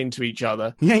smack into each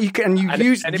other. Yeah, you can. You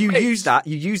use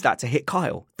that to hit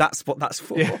Kyle. That's what that's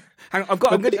for. Yeah. Hang on,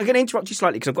 I'm going to interrupt you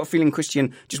slightly because I've got a feeling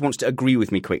Christian just wants to agree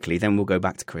with me quickly. Then we'll go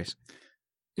back to Chris.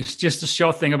 It's just a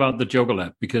short thing about the Joker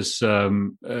Lap because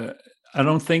I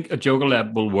don't think a Joker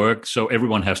Lap will work, so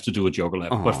everyone has to do a Joker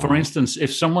Lap. But for instance,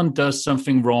 if someone does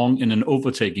something wrong in an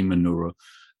overtaking maneuver,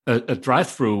 a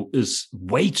drive-through is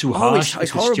way too harsh.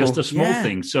 It's just a small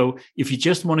thing. So if you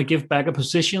just want to give back a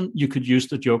position, you could use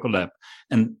the Joker Lap.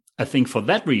 And I think for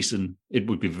that reason, it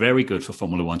would be very good for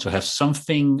Formula One to have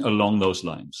something along those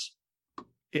lines.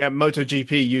 Yeah,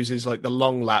 MotoGP uses like the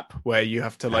long lap where you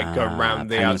have to like go around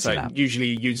the outside. Lap.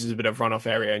 Usually uses a bit of runoff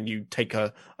area and you take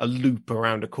a loop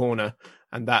around a corner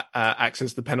and that acts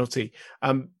as the penalty.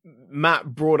 Matt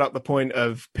brought up the point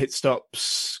of pit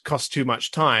stops cost too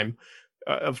much time.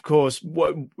 Of course,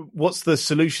 what's the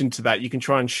solution to that? You can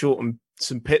try and shorten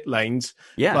some pit lanes,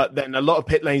 but then a lot of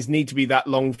pit lanes need to be that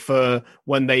long for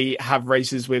when they have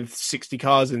races with 60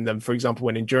 cars in them. For example,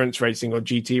 when endurance racing or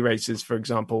GT races, for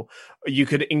example, you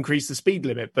could increase the speed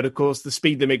limit. But of course, the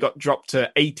speed limit got dropped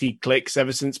to 80 clicks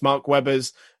ever since Mark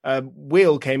Webber's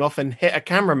wheel came off and hit a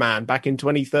cameraman back in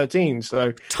 2013.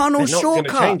 So tunnel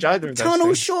shortcut. Change either of those tunnel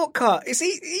things. Shortcut. It's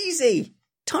easy.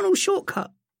 Tunnel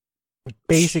shortcut.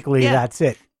 Basically, that's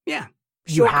it. Yeah.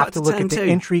 You have to look at the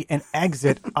entry and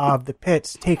exit of the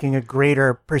pits, taking a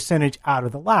greater percentage out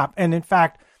of the lap. And in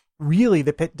fact, really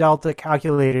the pit delta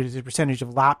calculated as a percentage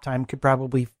of lap time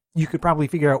you could probably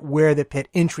figure out where the pit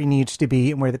entry needs to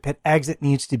be and where the pit exit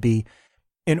needs to be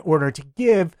in order to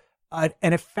give an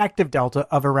effective delta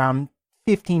of around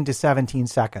 15 to 17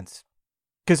 seconds.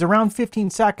 Because around 15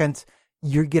 seconds,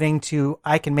 you're getting to,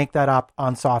 I can make that up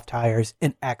on soft tires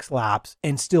in X laps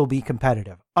and still be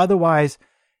competitive. Otherwise,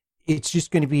 it's just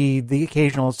going to be the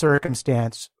occasional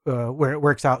circumstance where it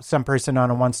works out. Some person on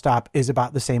a 1-stop is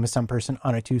about the same as some person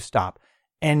on a 2-stop.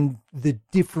 And the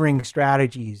differing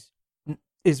strategies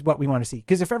is what we want to see.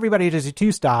 Because if everybody does a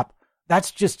 2-stop,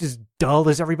 that's just as dull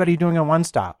as everybody doing a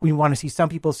 1-stop. We want to see some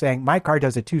people saying, my car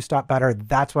does a 2-stop better.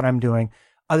 That's what I'm doing.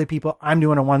 Other people, I'm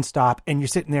doing a 1-stop, and you're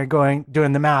sitting there doing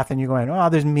the math, and you're going, oh,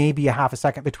 there's maybe a half a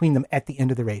second between them at the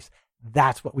end of the race.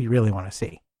 That's what we really want to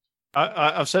see.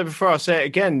 I've said before, I'll say it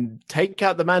again, take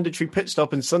out the mandatory pit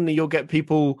stop and suddenly you'll get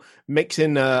people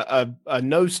mixing a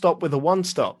no stop with a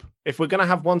 1-stop. If we're going to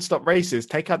have 1-stop races,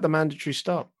 take out the mandatory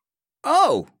stop.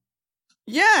 Oh,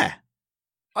 yeah.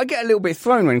 I get a little bit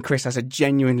thrown when Chris has a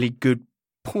genuinely good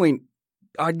point.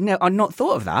 I'd not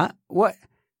thought of that. What?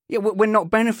 Yeah, we're not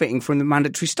benefiting from the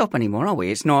mandatory stop anymore, are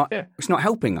we? It's not. Yeah. It's not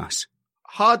helping us.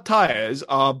 Hard tires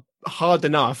are hard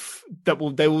enough that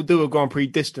they will do a Grand Prix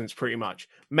distance pretty much.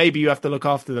 Maybe you have to look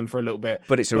after them for a little bit,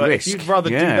 but it's a risk. If you'd rather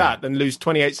do that than lose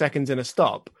 28 seconds in a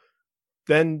stop,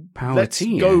 then let's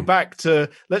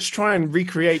try and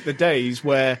recreate the days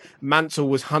where Mansell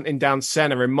was hunting down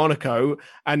Senna in Monaco,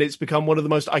 and it's become one of the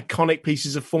most iconic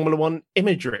pieces of Formula One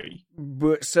imagery.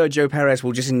 But Sergio Perez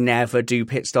will just never do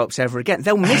pit stops ever again.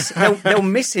 They'll miss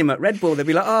him at Red Bull. They'll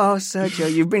be like, oh,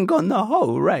 Sergio, you've been gone the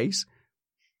whole race.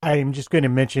 I'm just going to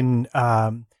mention,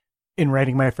 in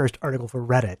writing my first article for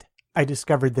Reddit, I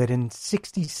discovered that in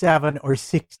 67 or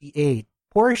 68,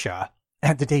 Porsche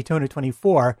at the Daytona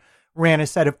 24 ran a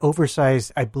set of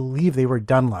oversized, I believe they were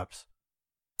Dunlops,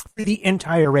 for the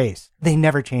entire race. They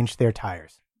never changed their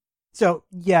tires. So,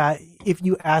 yeah, if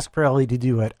you ask Pirelli to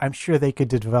do it, I'm sure they could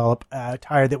develop a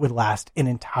tire that would last an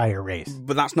entire race.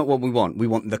 But that's not what we want. We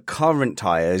want the current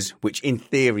tires, which in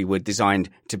theory were designed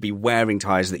to be wearing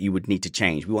tires that you would need to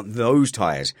change. We want those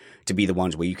tires to be the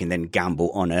ones where you can then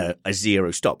gamble on a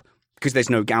 0-stop. Because there's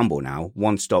no gamble now.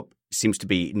 1-stop seems to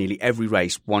be nearly every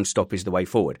race, 1-stop is the way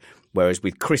forward. Whereas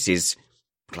with Chris's,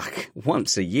 like,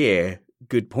 once a year,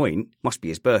 good point, must be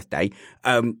his birthday,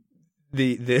 the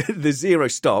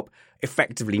 0-stop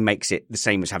effectively makes it the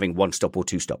same as having 1-stop or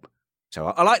 2-stop. So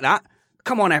I like that.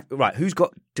 Come on, right, who's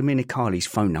got Dominicali's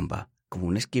phone number? Go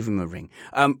on, let's give him a ring.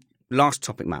 Last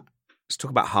topic, Matt. Let's talk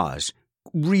about Haas.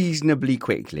 Reasonably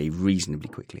quickly.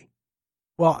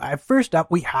 Well, first up,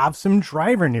 we have some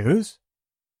driver news.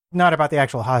 Not about the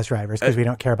actual Haas drivers, because we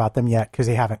don't care about them yet, because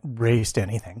they haven't raced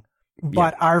anything.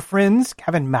 But our friends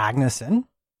Kevin Magnussen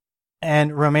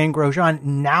and Romain Grosjean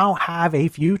now have a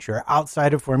future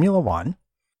outside of Formula One.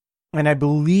 And I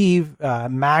believe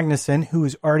Magnussen, who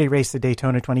has already raced the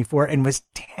Daytona 24 and was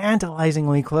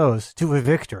tantalizingly close to a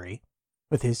victory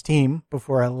with his team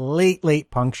before a late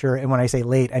puncture. And when I say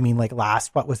late, I mean like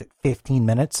last, 15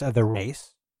 minutes of the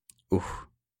race. Oof.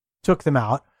 Took them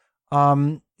out.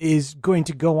 is going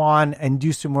to go on and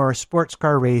do some more sports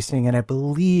car racing, and I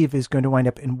believe is going to wind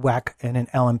up in WEC and an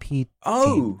LMP.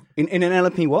 Oh, in an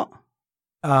LMP what?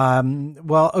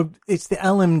 Well, it's the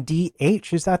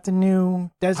LMDH. Is that the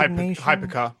new designation?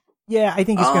 Hypercar. Yeah, I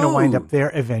think he's going to wind up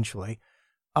there eventually.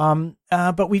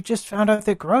 But we just found out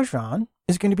that Grosjean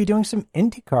is going to be doing some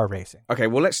IndyCar racing. Okay,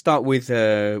 well, let's start with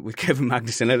Kevin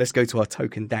Magnussen. Let's go to our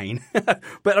token Dane.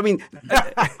 But I mean,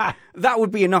 that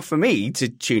would be enough for me to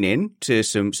tune in to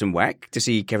some WEC to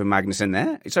see Kevin Magnussen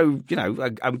there. So, you know,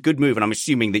 a good move, and I'm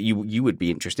assuming that you would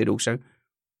be interested also.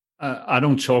 I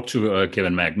don't talk to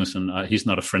Kevin Magnussen. He's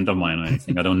not a friend of mine or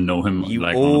anything. I don't know him. You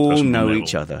like all on a personal know level.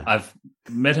 each other. I've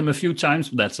met him a few times,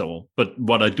 but that's all. But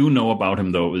what I do know about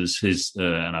him, though, is his,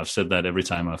 and I've said that every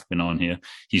time I've been on here,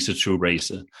 he's a true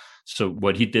racer. So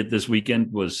what he did this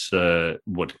weekend was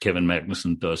what Kevin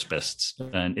Magnussen does best.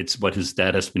 And it's what his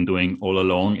dad has been doing all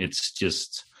along. It's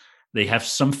just they have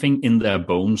something in their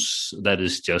bones that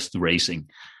is just racing.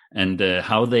 And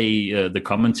how the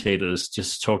commentators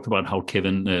just talked about how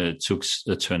Kevin took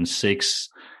turn 6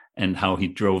 and how he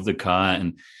drove the car,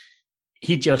 and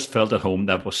he just felt at home.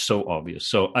 That was so obvious.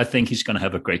 So I think he's going to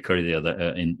have a great career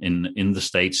there, in the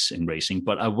States in racing.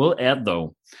 But I will add,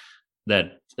 though,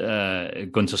 that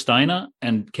Gunther Steiner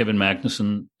and Kevin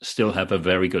Magnussen still have a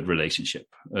very good relationship.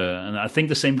 And I think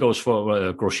the same goes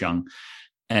for Grosjean.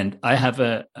 And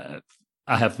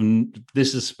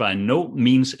this is by no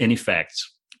means any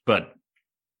facts, but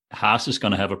Haas is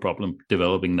going to have a problem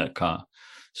developing that car.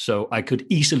 So I could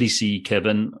easily see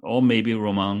Kevin or maybe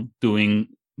Romain doing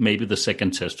maybe the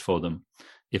second test for them.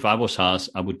 If I was Haas,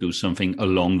 I would do something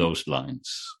along those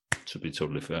lines, to be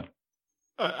totally fair.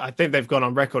 I think they've gone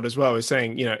on record as well as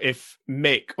saying, you know, if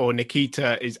Mick or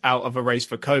Nikita is out of a race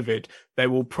for COVID, they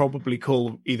will probably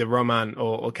call either Romain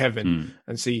or Kevin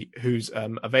and see who's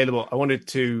available. I wanted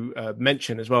to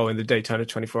mention as well, in the Daytona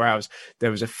 24 Hours,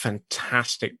 there was a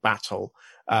fantastic battle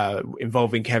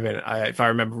involving Kevin. If I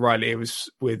remember rightly, it was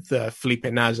with Felipe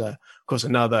Nasr, of course,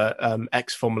 another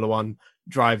ex-Formula One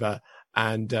driver.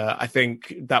 And I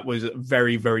think that was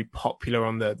very, very popular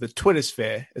on the Twitter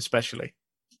sphere, especially.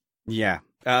 Yeah.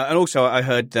 And also, I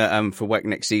heard that for WEC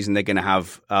next season, they're going to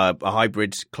have a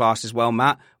hybrid class as well,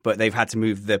 Matt. But they've had to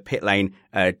move the pit lane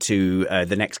to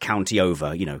the next county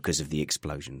over, you know, because of the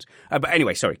explosions. But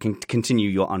anyway, sorry, continue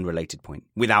your unrelated point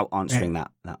without answering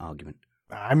that argument.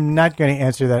 I'm not going to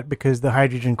answer that because the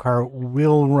hydrogen car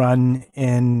will run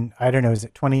in, I don't know, is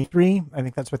it 23? I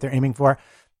think that's what they're aiming for.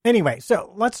 Anyway,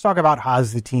 so let's talk about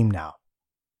Haas, the team now.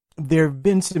 There have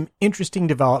been some interesting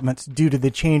developments due to the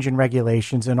change in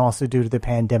regulations and also due to the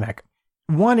pandemic.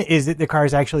 One is that the car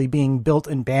is actually being built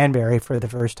in Banbury for the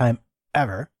first time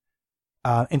ever,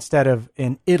 instead of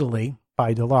in Italy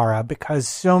by Dallara, because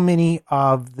so many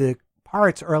of the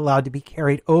parts are allowed to be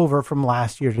carried over from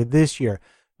last year to this year.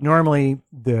 Normally,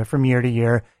 from year to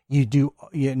year, you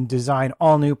design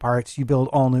all new parts, you build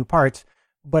all new parts,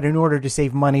 but in order to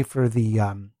save money for the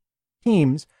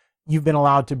teams, you've been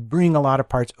allowed to bring a lot of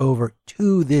parts over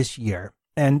to this year.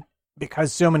 And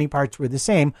because so many parts were the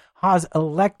same, Haas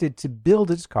elected to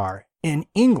build its car in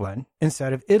England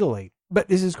instead of Italy. But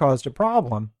this has caused a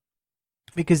problem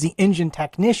because the engine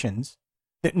technicians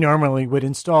that normally would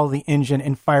install the engine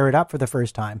and fire it up for the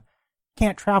first time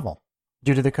can't travel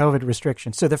due to the COVID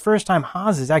restrictions. So the first time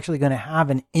Haas is actually going to have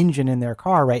an engine in their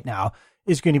car right now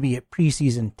is going to be at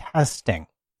preseason testing,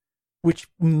 which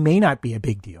may not be a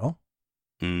big deal.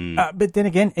 But then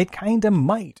again, it kind of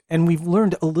might. And we've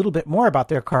learned a little bit more about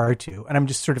their car too. And I'm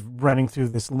just sort of running through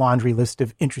this laundry list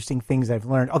of interesting things I've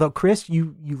learned. Although, Chris,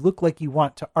 you look like you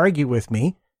want to argue with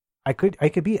me. I could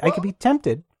be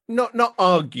tempted. Not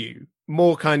argue,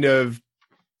 more kind of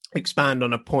expand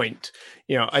on a point.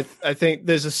 You know, I think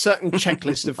there's a certain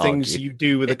checklist of things you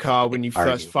do with a car when you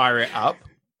first fire it up.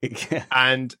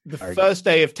 And the first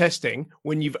day of testing,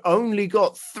 when you've only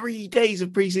got 3 days of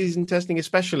preseason testing,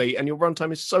 especially, and your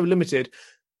runtime is so limited,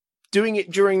 doing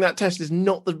it during that test is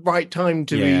not the right time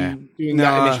to be doing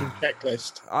that initial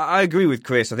checklist. I agree with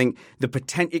Chris. I think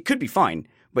it could be fine,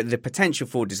 but the potential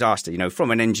for disaster, you know, from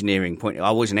an engineering point,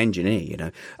 I was an engineer, you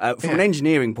know, from an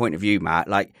engineering point of view, Matt,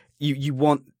 like you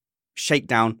want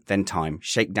shakedown, then time,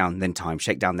 shakedown, then time,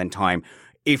 shakedown, then time.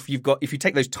 If you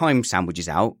take those time sandwiches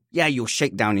out, your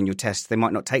shakedown in your tests, they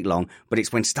might not take long, but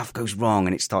it's when stuff goes wrong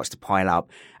and it starts to pile up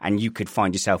and you could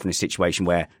find yourself in a situation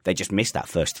where they just missed that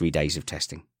first 3 days of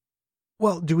testing.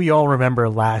 Well, do we all remember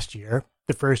last year,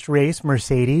 the first race,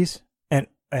 Mercedes, and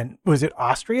was it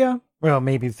Austria? Well,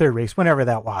 maybe the third race, whenever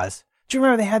that was. Do you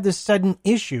remember they had this sudden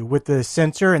issue with the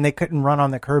sensor and they couldn't run on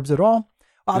the curbs at all?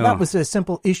 That was a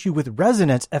simple issue with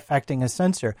resonance affecting a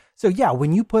sensor. So yeah,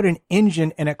 when you put an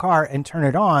engine in a car and turn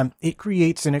it on, it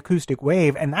creates an acoustic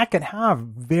wave, and that can have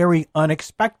very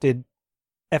unexpected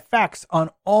effects on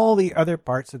all the other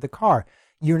parts of the car.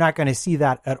 You're not going to see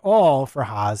that at all for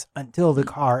Haas until the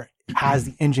car has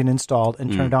the engine installed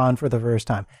and turned on for the first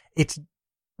time.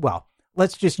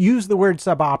 Let's just use the word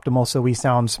suboptimal so we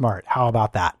sound smart. How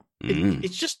about that?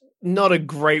 It's just not a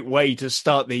great way to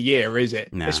start the year, is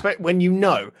it? No. Especially when you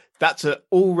know that's an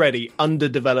already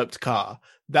underdeveloped car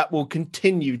that will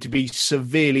continue to be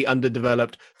severely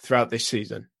underdeveloped throughout this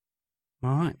season.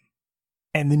 All right.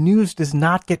 And the news does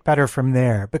not get better from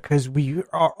there, because we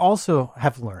also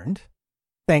have learned,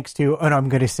 thanks to, and I'm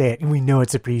going to say it, and we know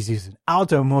it's a preseason,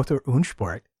 Auto Motor und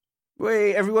Sport.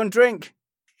 Wait, everyone drink.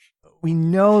 We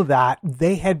know that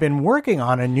they had been working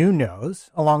on a new nose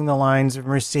along the lines of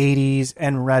Mercedes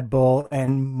and Red Bull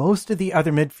and most of the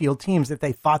other midfield teams that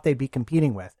they thought they'd be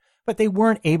competing with, but they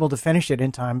weren't able to finish it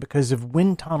in time because of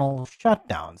wind tunnel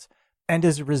shutdowns. And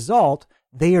as a result,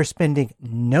 they are spending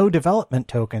no development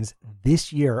tokens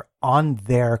this year on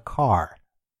their car.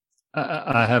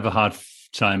 I have a hard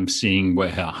time seeing where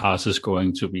Haas is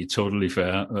going, to be totally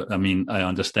fair. I mean, I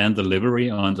understand the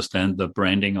livery, I understand the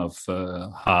branding of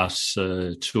Haas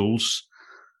tools,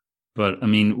 but I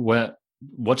mean,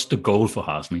 what's the goal for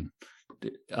Haas? I mean,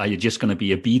 are you just going to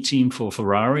be a B team for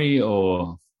Ferrari,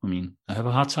 or I mean, I have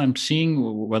a hard time seeing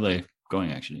where they're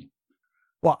going actually.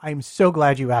 Well, I'm so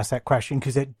glad you asked that question,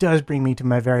 because it does bring me to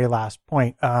my very last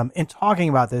point. In talking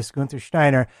about this, Gunther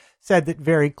Steiner said that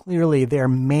very clearly their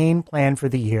main plan for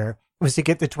the year was to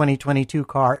get the 2022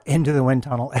 car into the wind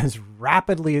tunnel as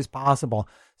rapidly as possible.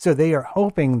 So they are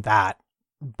hoping that,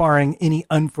 barring any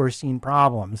unforeseen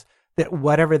problems, that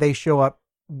whatever they show up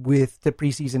with the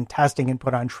preseason testing and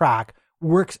put on track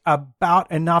works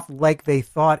about enough like they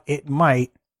thought it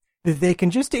might, that they can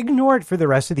just ignore it for the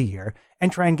rest of the year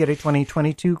and try and get a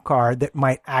 2022 car that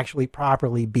might actually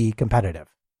properly be competitive.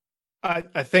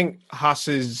 I think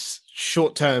Haas's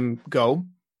short-term goal,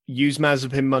 use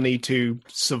Mazepin money to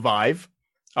survive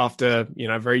after,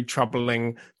 very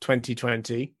troubling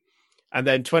 2020. And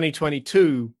then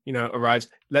 2022, arrives.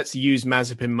 Let's use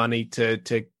Mazepin money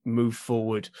to move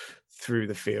forward through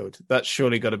the field. That's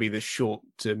surely got to be the short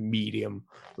to medium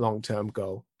long-term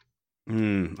goal.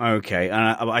 Okay.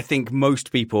 I think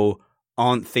most people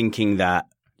aren't thinking that,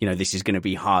 this is going to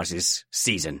be Haas's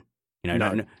season.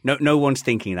 No one's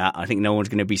thinking that. I think no one's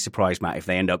going to be surprised, Matt, if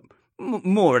they end up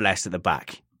more or less at the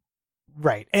back.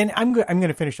 Right. And I'm going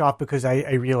to finish off because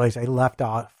I realize I left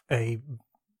off a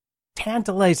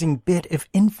tantalizing bit of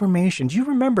information. Do you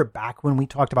remember back when we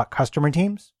talked about customer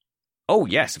teams? Oh,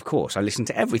 yes, of course. I listen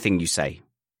to everything you say.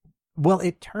 Well,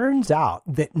 it turns out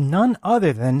that none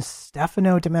other than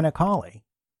Stefano Domenicali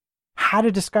had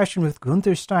a discussion with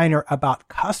Gunther Steiner about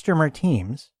customer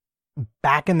teams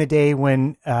back in the day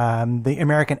when the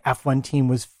American F1 team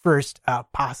was first a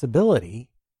possibility,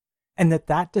 and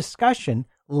that discussion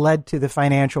led to the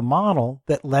financial model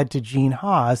that led to Gene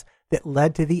Haas, that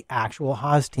led to the actual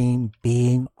Haas team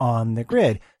being on the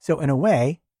grid. So in a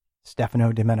way,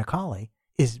 Stefano Domenicali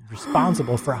is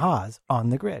responsible for Haas on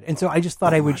the grid. And so I just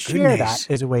thought I would share that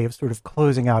as a way of sort of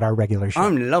closing out our regular show.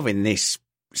 I'm loving this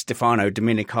Stefano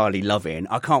Domenicali loving.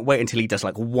 I can't wait until he does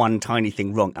like one tiny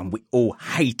thing wrong and we all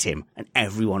hate him and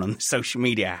everyone on the social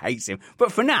media hates him.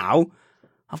 But for now,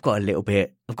 I've got a little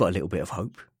bit of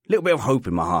hope. A little bit of hope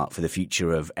in my heart for the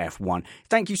future of F1.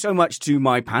 Thank you so much to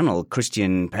my panel,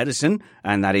 Christian Pedersen,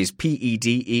 and that is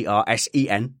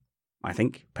Pedersen, I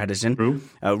think, Pedersen,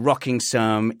 rocking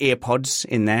some earpods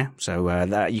in there, so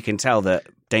that you can tell that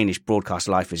Danish broadcast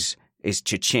life is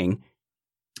cha-ching.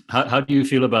 How do you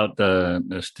feel about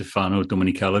Stefano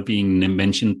Domenicali being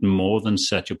mentioned more than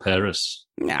Sergio Perez?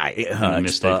 Nah, it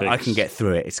hurts, but I can get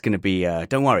through it. It's going to be,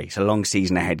 don't worry, it's a long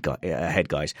season ahead,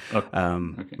 guys. Okay.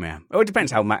 Yeah. Well, it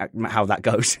depends how that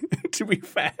goes, to be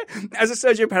fair. As a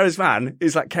Sergio Perez fan,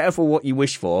 it's like, careful what you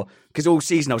wish for, because all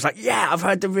season I was like, yeah, I've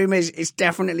heard the rumours, it's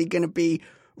definitely going to be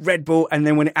Red Bull, and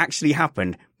then when it actually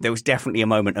happened, there was definitely a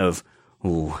moment of,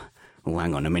 oh,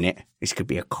 hang on a minute. This could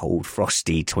be a cold,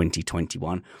 frosty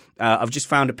 2021. I've just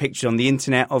found a picture on the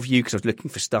internet of you because I was looking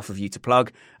for stuff of you to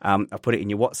plug. I put it in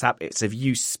your WhatsApp. It's of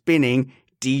you spinning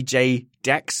DJ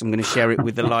decks. I'm going to share it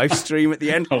with the live stream at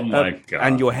the end. Oh, my God.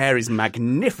 And your hair is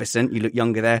magnificent. You look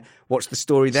younger there. What's the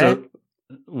story there? So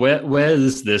where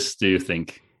is this, do you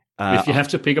think? If you have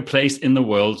to pick a place in the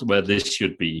world where this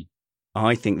should be.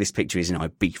 I think this picture is in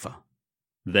Ibiza.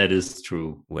 That is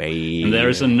true. Wait. And there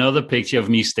is another picture of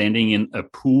me standing in a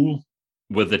pool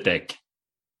with a deck.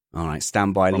 All right,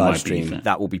 stand by From live my stream. beef.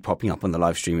 That will be popping up on the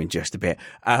live stream in just a bit.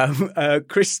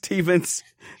 Chris Stevens,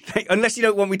 unless you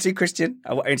don't want me to, Christian.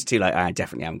 It's too late. I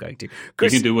definitely am going to.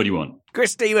 Chris, you can do what you want.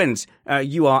 Chris Stevens,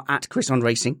 you are at Chris on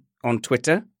Racing on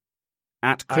Twitter.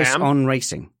 At Chris on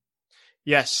Racing.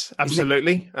 Yes,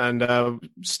 absolutely. And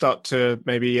start to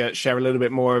maybe share a little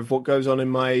bit more of what goes on in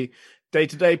my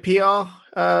day-to-day PR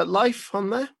life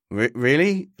on there.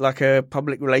 Really? Like a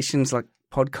public relations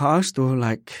podcast or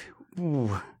like...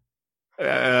 Ooh.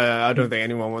 I don't think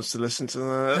anyone wants to listen to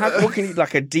that. What can you,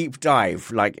 like a deep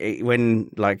dive,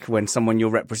 when someone you're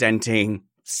representing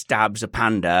stabs a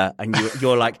panda and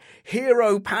you're like,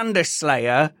 hero panda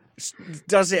slayer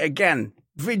does it again,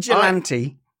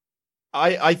 vigilante.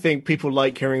 I think people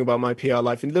like hearing about my PR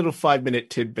life in little 5-minute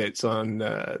tidbits on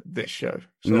this show.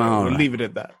 So we'll leave it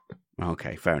at that.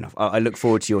 Okay, fair enough. I look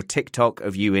forward to your TikTok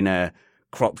of you in a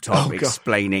crop top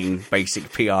explaining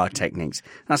basic PR techniques.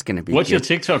 That's going to be What's good. your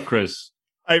TikTok, Chris?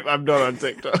 I'm not on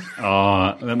TikTok.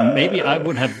 Maybe I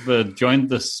would have joined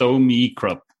the So Me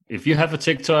Club. If you have a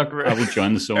TikTok, I will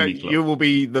join the So Me Club. You will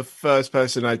be the first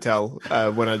person I tell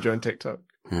when I join TikTok.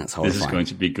 That's horrifying. This is going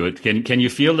to be good. Can you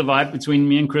feel the vibe between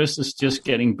me and Chris? It's just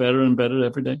getting better and better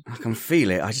every day. I can feel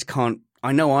it. I just can't.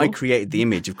 I know I created the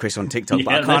image of Chris on TikTok,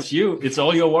 but I can't. That's you. It's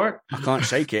all your work. I can't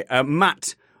shake it.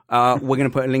 Matt, we're going to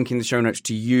put a link in the show notes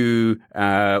to you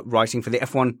writing for the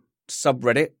F1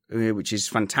 subreddit, which is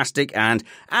fantastic. And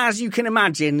as you can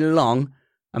imagine, long,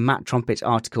 a Matt Trumpets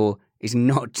article is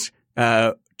not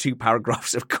 2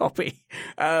 paragraphs of copy.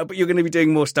 But you're going to be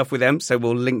doing more stuff with them, so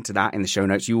we'll link to that in the show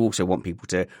notes. You also want people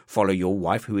to follow your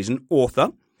wife, who is an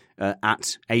author,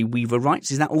 at A Weaver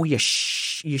Writes. Is that all you're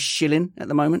shilling at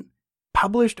the moment?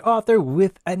 Published author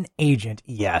with an agent.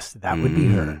 Yes, that would be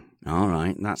her. All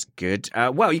right, that's good.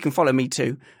 Well, you can follow me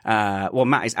too.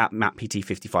 Matt is at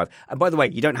MattPT55. By the way,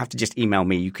 you don't have to just email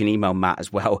me. You can email Matt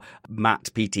as well,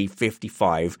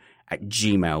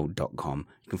 mattpt55@gmail.com.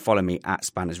 You can follow me at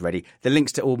Spanners Ready. The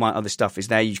links to all my other stuff is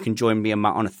there. You can join me and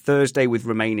Matt on a Thursday with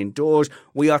Remain Indoors.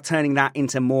 We are turning that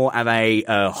into more of a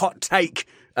hot take,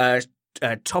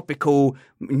 topical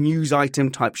news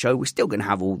item type show. We're still going to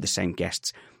have all the same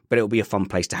guests, but it'll be a fun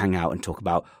place to hang out and talk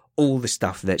about all the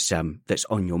stuff that's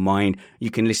on your mind. You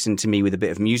can listen to me with a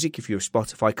bit of music if you're a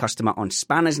Spotify customer on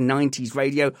Spanners 90s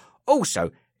Radio.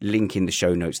 Also, link in the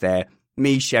show notes there.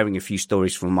 Me sharing a few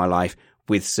stories from my life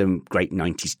with some great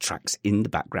 90s tracks in the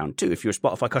background too. If you're a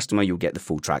Spotify customer, you'll get the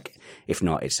full track. If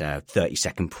not, it's a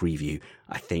 30-second preview,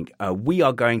 I think. We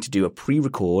are going to do a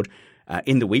pre-record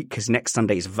in the week because next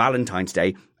Sunday is Valentine's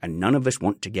Day and none of us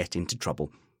want to get into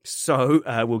trouble. So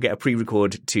we'll get a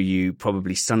pre-record to you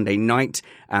probably Sunday night.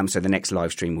 So the next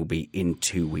live stream will be in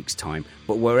 2 weeks' time.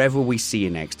 But wherever we see you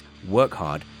next, work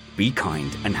hard, be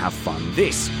kind, and have fun.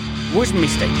 This was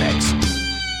Mistake Bets.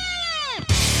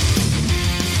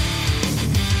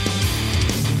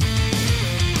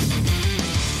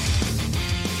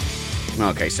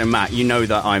 Okay, so Matt, you know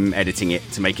that I'm editing it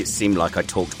to make it seem like I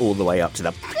talked all the way up to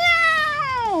the...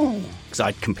 because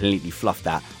I'd completely fluffed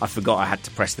that. I forgot I had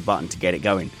to press the button to get it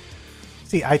going.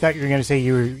 See, I thought you were going to say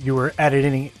you were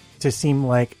editing it to seem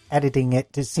like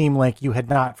you had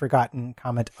not forgotten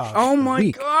comment of Oh my the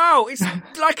week. God, it's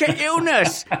like an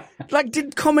illness. Like,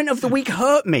 did comment of the week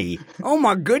hurt me? Oh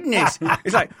my goodness.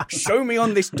 It's like, show me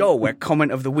on this doll where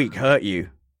comment of the week hurt you.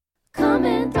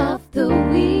 Comment of the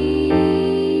week.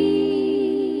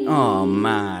 Oh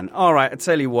man. All right, I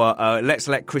tell you what, let's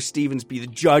let Chris Stevens be the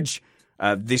judge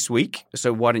this week.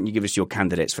 So why don't you give us your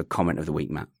candidates for comment of the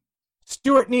week, Matt?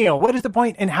 Stuart Neal, what is the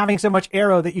point in having so much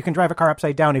aero that you can drive a car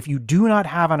upside down if you do not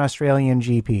have an Australian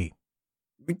GP?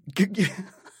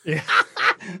 Yeah.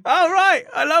 All right,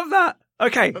 I love that.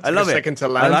 Okay, I love it. Second to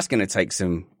land. That's going to take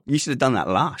some... You should have done that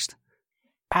last.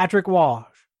 Patrick Walsh,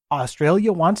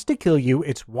 Australia wants to kill you.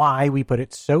 It's why we put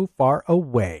it so far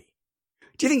away.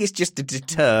 Do you think it's just to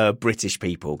deter British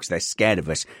people because they're scared of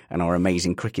us and our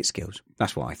amazing cricket skills?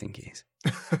 That's what I think it is.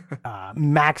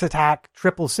 Max Attack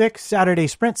 666, Saturday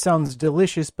Sprint sounds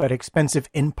delicious but expensive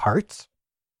in parts.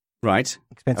 Right.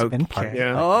 Expensive in parts.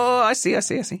 Yeah. Oh, I see.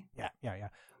 Yeah.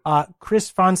 Chris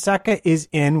Fonseca is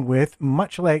in with,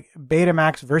 much like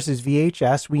Betamax versus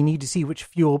VHS, we need to see which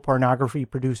fuel pornography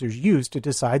producers use to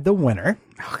decide the winner.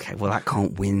 Okay, well, that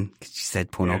can't win because you said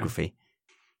pornography.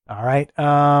 Yeah. All right.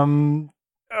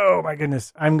 Oh, my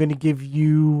goodness. I'm going to give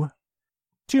you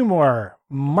 2 more.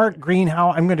 Mark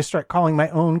Greenhow, I'm going to start calling my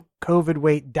own COVID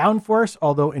weight downforce,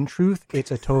 although in truth,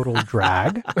 it's a total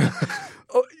drag.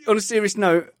 On a serious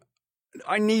note,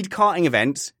 I need karting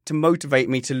events to motivate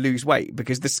me to lose weight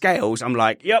because the scales, I'm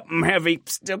like, yep, I'm heavy,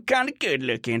 still kind of good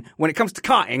looking. When it comes to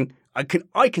karting, I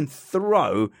can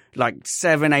throw like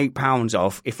 7-8 pounds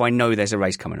off if I know there's a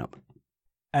race coming up.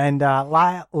 And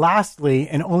lastly,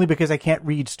 and only because I can't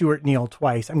read Stuart Neal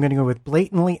twice, I'm going to go with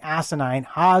blatantly asinine.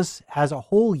 Haas has a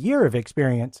whole year of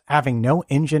experience having no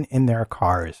engine in their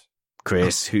cars.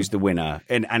 Chris, who's the winner?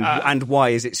 And why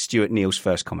is it Stuart Neal's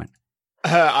first comment?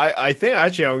 I think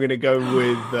actually I'm going to go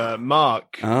with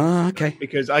Mark. Oh, okay.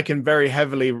 Because I can very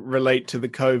heavily relate to the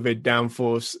COVID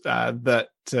downforce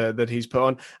that he's put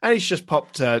on. And he's just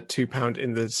popped £2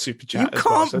 in the super chat as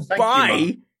well. You can't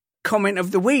buy comment of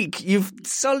the week. You've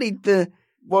sullied the...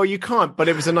 Well, you can't, but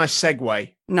it was a nice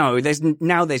segue. No,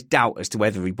 there's doubt as to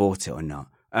whether he bought it or not.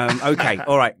 Okay,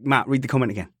 all right, Matt, read the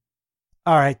comment again.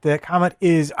 All right, the comment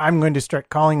is, I'm going to start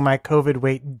calling my COVID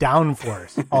weight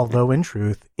downforce, although in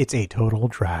truth, it's a total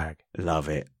drag. Love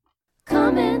it.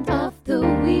 Comment of the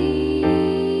week.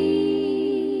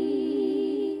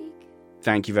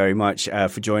 Thank you very much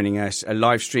for joining us. A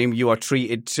live stream, you are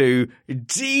treated to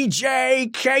DJ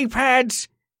Capehead.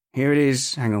 Here it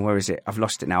is. Hang on, where is it? I've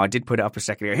lost it now. I did put it up a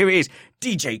second ago. Here it is.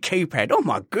 DJ Capehead. Oh,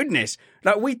 my goodness.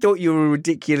 Like, we thought you were a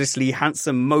ridiculously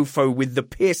handsome mofo with the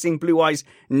piercing blue eyes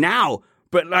now.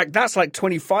 But, like, that's like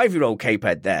 25-year-old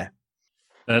Capehead there.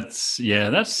 That's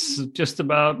just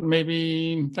about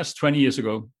that's 20 years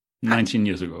ago, 19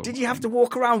 years ago. Did you have to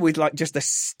walk around with, like, just a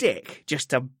stick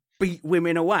just to beat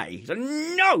women away? Like,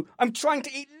 no, I'm trying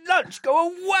to eat lunch.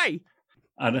 Go away.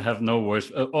 I have no words.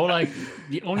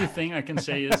 The only thing I can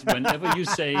say is whenever you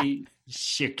say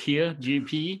Shakira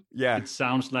GP, it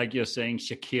sounds like you're saying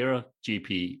Shakira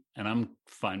GP, and I'm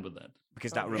fine with that.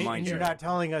 Because that reminds you. You're not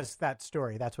telling us that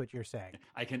story. That's what you're saying.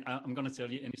 I'm going to tell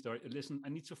you any story. Listen, I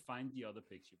need to find the other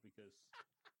picture because...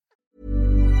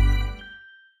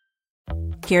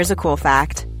 Here's a cool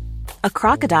fact. A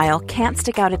crocodile can't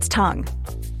stick out its tongue.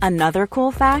 Another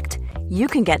cool fact, you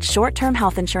can get short-term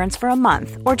health insurance for a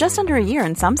month or just under a year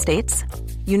in some states.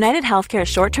 United Healthcare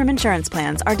short-term insurance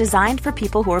plans are designed for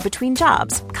people who are between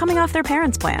jobs, coming off their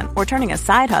parents' plan, or turning a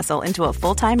side hustle into a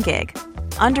full-time gig.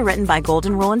 Underwritten by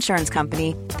Golden Rule Insurance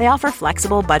Company, they offer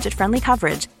flexible, budget-friendly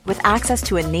coverage with access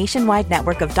to a nationwide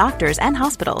network of doctors and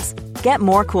hospitals. Get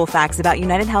more cool facts about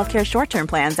United Healthcare short-term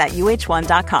plans at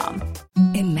uh1.com.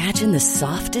 Imagine the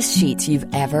softest sheets you've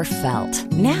ever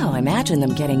felt. Now imagine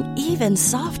them getting even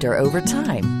softer over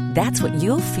time. That's what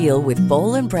you'll feel with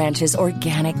Boll & Branch's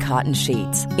organic cotton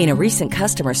sheets. In a recent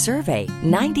customer survey,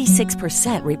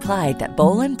 96% replied that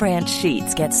Boll & Branch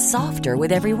sheets get softer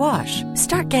with every wash.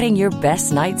 Start getting your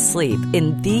best night's sleep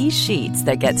in these sheets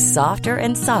that get softer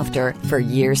and softer for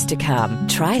years to come.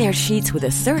 Try their sheets with a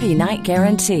 30-night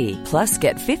guarantee. Plus,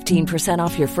 get 15%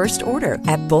 off your first order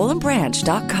at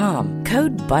bollandbranch.com.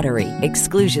 Code BUTTERY.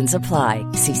 Exclusions apply.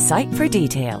 See site for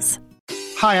details.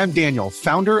 Hi, I'm Daniel,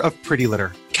 founder of Pretty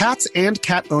Litter. Cats and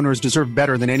cat owners deserve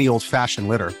better than any old-fashioned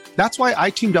litter. That's why I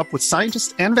teamed up with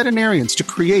scientists and veterinarians to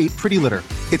create Pretty Litter.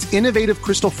 Its innovative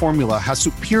crystal formula has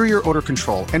superior odor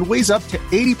control and weighs up to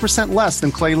 80% less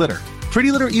than clay litter.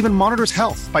 Pretty Litter even monitors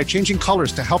health by changing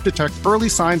colors to help detect early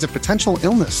signs of potential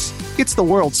illness. It's the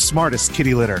world's smartest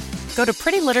kitty litter. Go to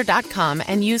prettylitter.com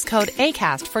and use code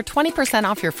ACAST for 20%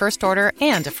 off your first order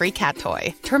and a free cat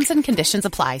toy. Terms and conditions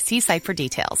apply. See site for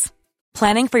details.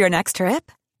 Planning for your next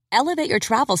trip? Elevate your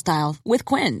travel style with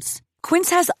Quince. Quince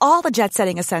has all the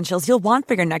jet-setting essentials you'll want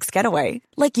for your next getaway,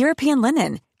 like European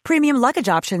linen, premium luggage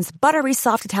options, buttery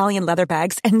soft Italian leather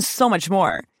bags, and so much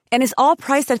more. And is all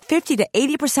priced at 50 to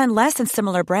 80% less than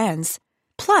similar brands.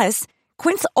 Plus,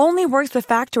 Quince only works with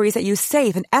factories that use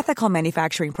safe and ethical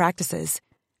manufacturing practices.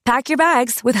 Pack your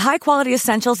bags with high-quality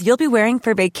essentials you'll be wearing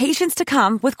for vacations to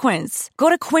come with Quince. Go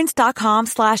to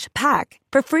quince.com/pack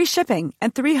for free shipping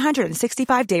and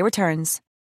 365-day returns.